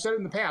 And I've said it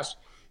in the past.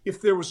 If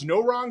there was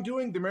no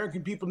wrongdoing, the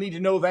American people need to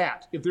know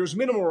that. If there's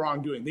minimal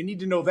wrongdoing, they need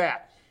to know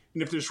that.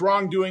 And if there's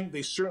wrongdoing,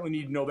 they certainly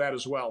need to know that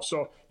as well.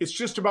 So it's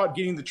just about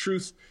getting the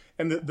truth.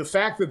 And the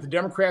fact that the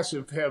Democrats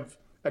have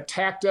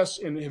attacked us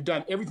and have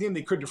done everything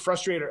they could to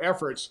frustrate our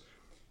efforts,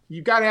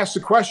 you've got to ask the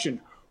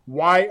question,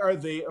 why are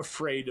they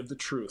afraid of the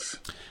truth?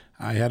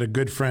 I had a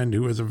good friend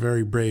who was a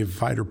very brave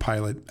fighter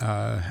pilot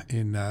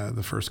in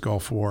the first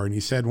Gulf War, and he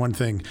said one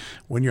thing: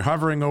 when you're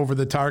hovering over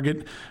the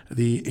target,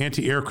 the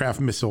anti-aircraft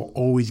missile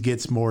always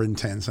gets more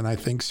intense. And I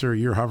think, sir,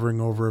 you're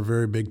hovering over a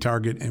very big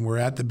target, and we're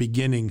at the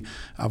beginning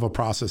of a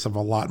process of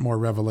a lot more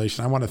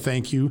revelation. I want to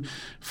thank you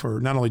for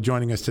not only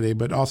joining us today,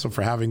 but also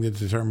for having the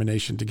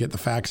determination to get the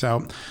facts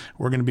out.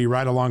 We're going to be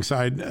right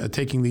alongside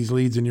taking these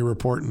leads in your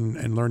report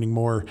and learning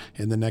more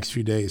in the next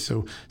few days.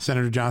 So,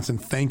 Senator Johnson,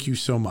 thank you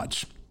so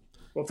much.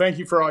 Well, thank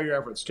you for all your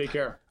efforts. Take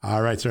care.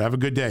 All right, sir. Have a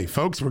good day.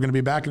 Folks, we're going to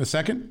be back in a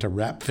second to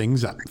wrap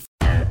things up.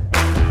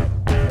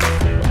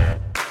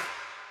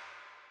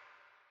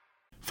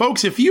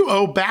 Folks, if you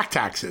owe back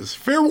taxes,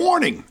 fair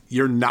warning,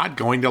 you're not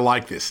going to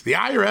like this. The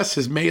IRS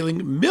is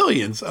mailing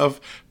millions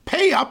of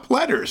pay-up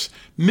letters.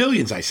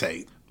 Millions, I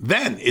say.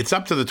 Then it's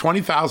up to the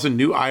 20,000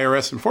 new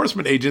IRS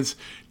enforcement agents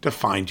to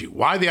find you.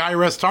 Why the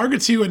IRS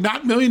targets you and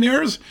not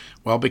millionaires?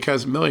 Well,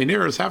 because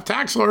millionaires have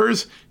tax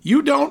lawyers.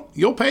 You don't,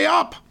 you'll pay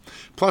up,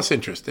 plus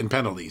interest and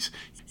penalties.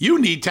 You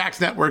need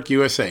Tax Network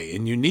USA,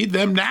 and you need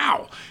them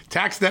now.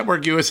 Tax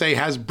Network USA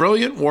has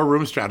brilliant war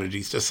room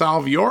strategies to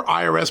solve your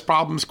IRS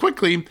problems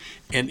quickly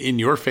and in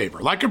your favor,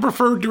 like a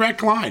preferred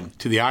direct line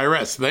to the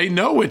IRS. They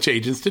know which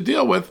agents to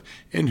deal with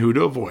and who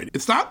to avoid.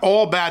 It's not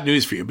all bad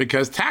news for you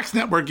because Tax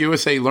Network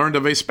USA learned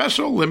of a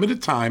special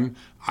limited time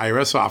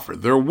IRS offer.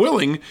 They're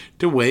willing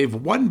to waive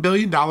 $1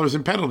 billion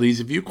in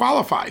penalties if you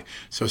qualify.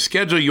 So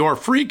schedule your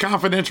free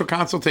confidential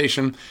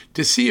consultation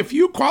to see if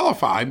you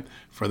qualify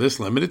for this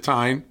limited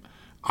time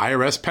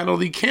IRS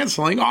penalty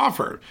canceling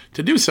offer.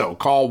 To do so,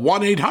 call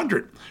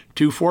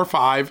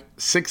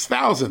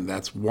 1-800-245-6000.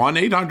 That's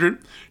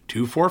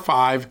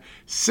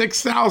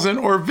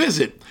 1-800-245-6000 or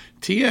visit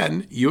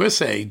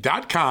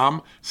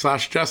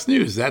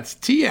tnusa.com/justnews. That's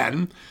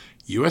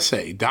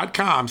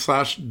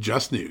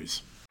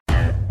tnusa.com/justnews.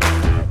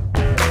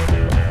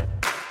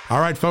 All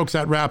right, folks,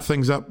 that wraps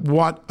things up.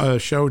 What a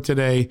show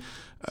today.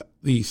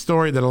 The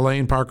story that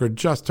Elaine Parker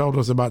just told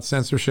us about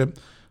censorship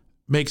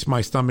makes my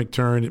stomach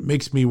turn. It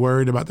makes me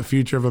worried about the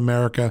future of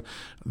America,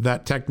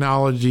 that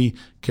technology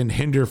can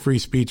hinder free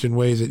speech in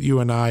ways that you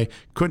and I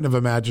couldn't have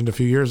imagined a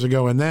few years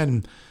ago. And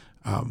then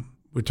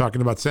we're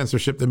talking about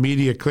censorship, the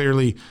media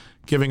clearly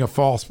giving a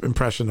false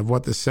impression of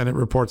what the Senate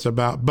report's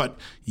about. But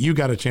you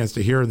got a chance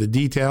to hear the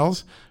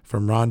details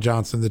from Ron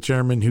Johnson, the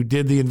chairman who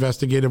did the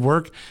investigative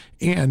work,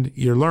 and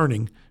you're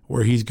learning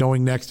where he's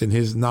going next in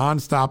his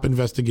nonstop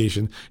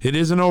investigation. It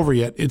isn't over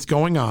yet. It's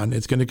going on.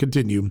 It's going to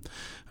continue.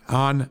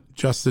 On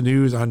Just the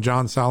News, on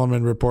John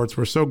Solomon Reports.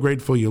 We're so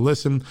grateful you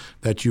listen,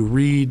 that you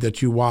read,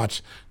 that you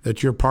watch,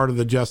 that you're part of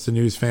the Just the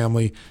News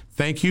family.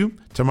 Thank you.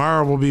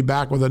 Tomorrow we'll be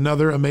back with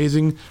another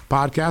amazing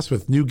podcast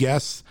with new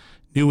guests,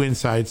 new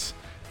insights.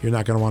 You're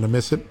not going to want to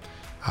miss it.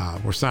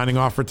 We're signing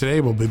off for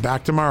today. We'll be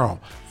back tomorrow.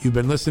 You've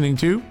been listening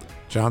to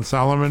John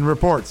Solomon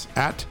Reports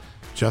at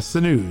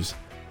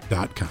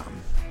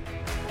justthenews.com.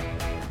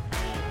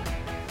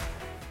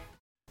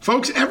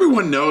 Folks,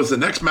 everyone knows the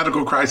next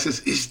medical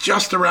crisis is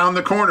just around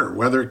the corner,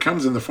 whether it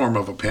comes in the form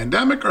of a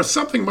pandemic or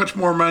something much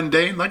more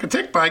mundane like a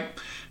tick bite.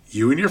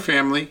 You and your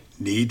family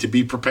need to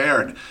be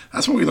prepared.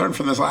 That's what we learned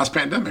from this last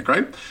pandemic,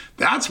 right?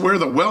 That's where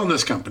the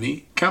Wellness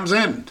Company comes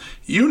in.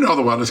 You know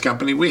the Wellness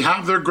Company. We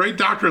have their great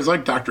doctors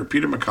like Dr.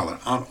 Peter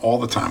McCullough on all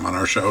the time on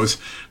our shows.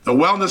 The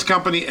Wellness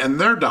Company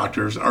and their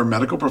doctors are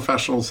medical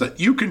professionals that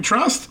you can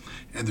trust,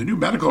 and the new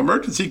medical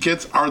emergency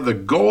kits are the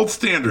gold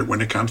standard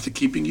when it comes to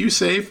keeping you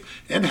safe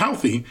and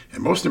healthy,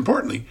 and most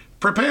importantly,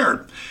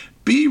 prepared.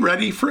 Be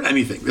ready for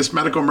anything. This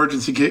medical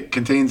emergency kit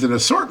contains an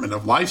assortment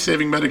of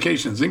life-saving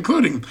medications,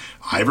 including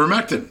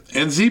ivermectin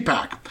and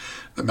Z-Pak.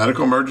 The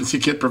medical emergency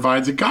kit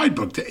provides a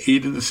guidebook to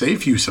aid in the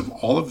safe use of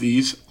all of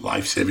these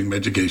life-saving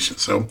medications,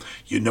 so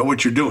you know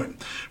what you're doing.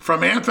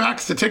 From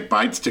anthrax to tick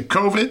bites to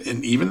COVID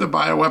and even the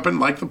bioweapon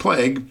like the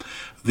plague,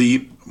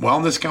 the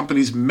Wellness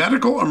Company's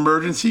medical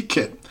emergency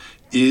kit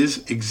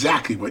is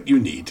exactly what you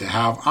need to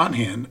have on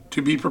hand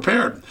to be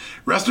prepared.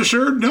 Rest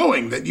assured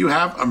knowing that you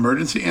have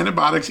emergency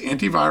antibiotics,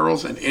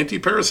 antivirals, and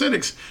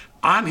antiparasitics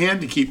on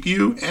hand to keep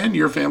you and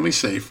your family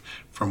safe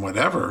from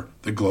whatever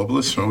the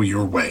globalists throw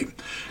your way.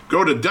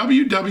 Go to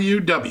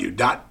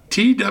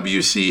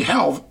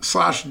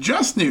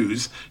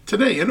www.twchealth/justnews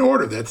today and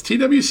order. That's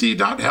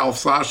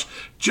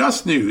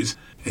twc.health/justnews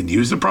and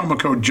use the promo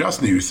code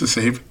JUSTNEWS to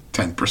save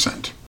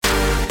 10%.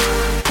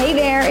 Hey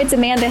there, it's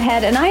Amanda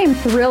Head, and I am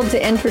thrilled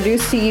to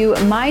introduce to you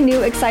my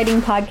new exciting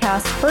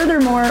podcast,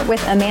 Furthermore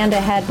with Amanda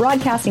Head,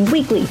 broadcasting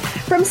weekly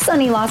from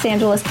sunny Los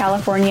Angeles,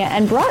 California,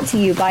 and brought to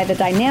you by the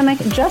dynamic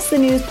Just the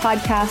News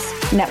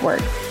Podcast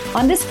Network.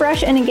 On this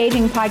fresh and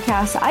engaging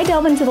podcast, I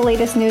delve into the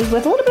latest news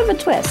with a little bit of a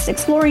twist,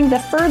 exploring the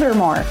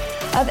furthermore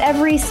of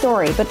every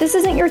story. But this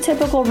isn't your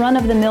typical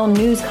run-of-the-mill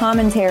news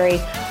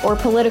commentary or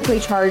politically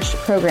charged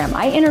program.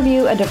 I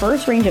interview a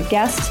diverse range of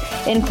guests,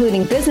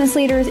 including business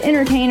leaders,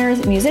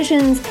 entertainers,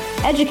 musicians,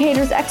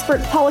 educators,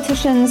 experts,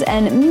 politicians,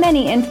 and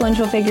many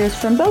influential figures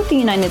from both the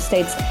United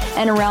States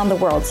and around the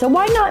world. So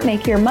why not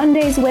make your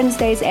Mondays,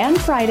 Wednesdays, and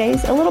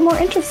Fridays a little more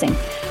interesting?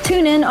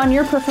 Tune in on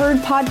your preferred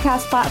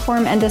podcast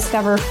platform and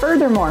discover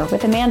Furthermore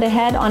with Amanda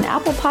Head on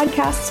Apple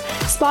Podcasts,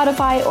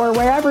 Spotify, or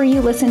wherever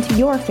you listen to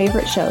your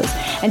favorite shows.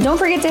 And don't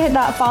forget to hit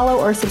that follow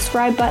or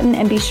subscribe button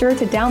and be sure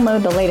to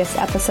download the latest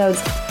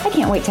episodes. I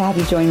can't wait to have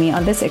you join me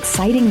on this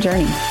exciting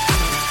journey.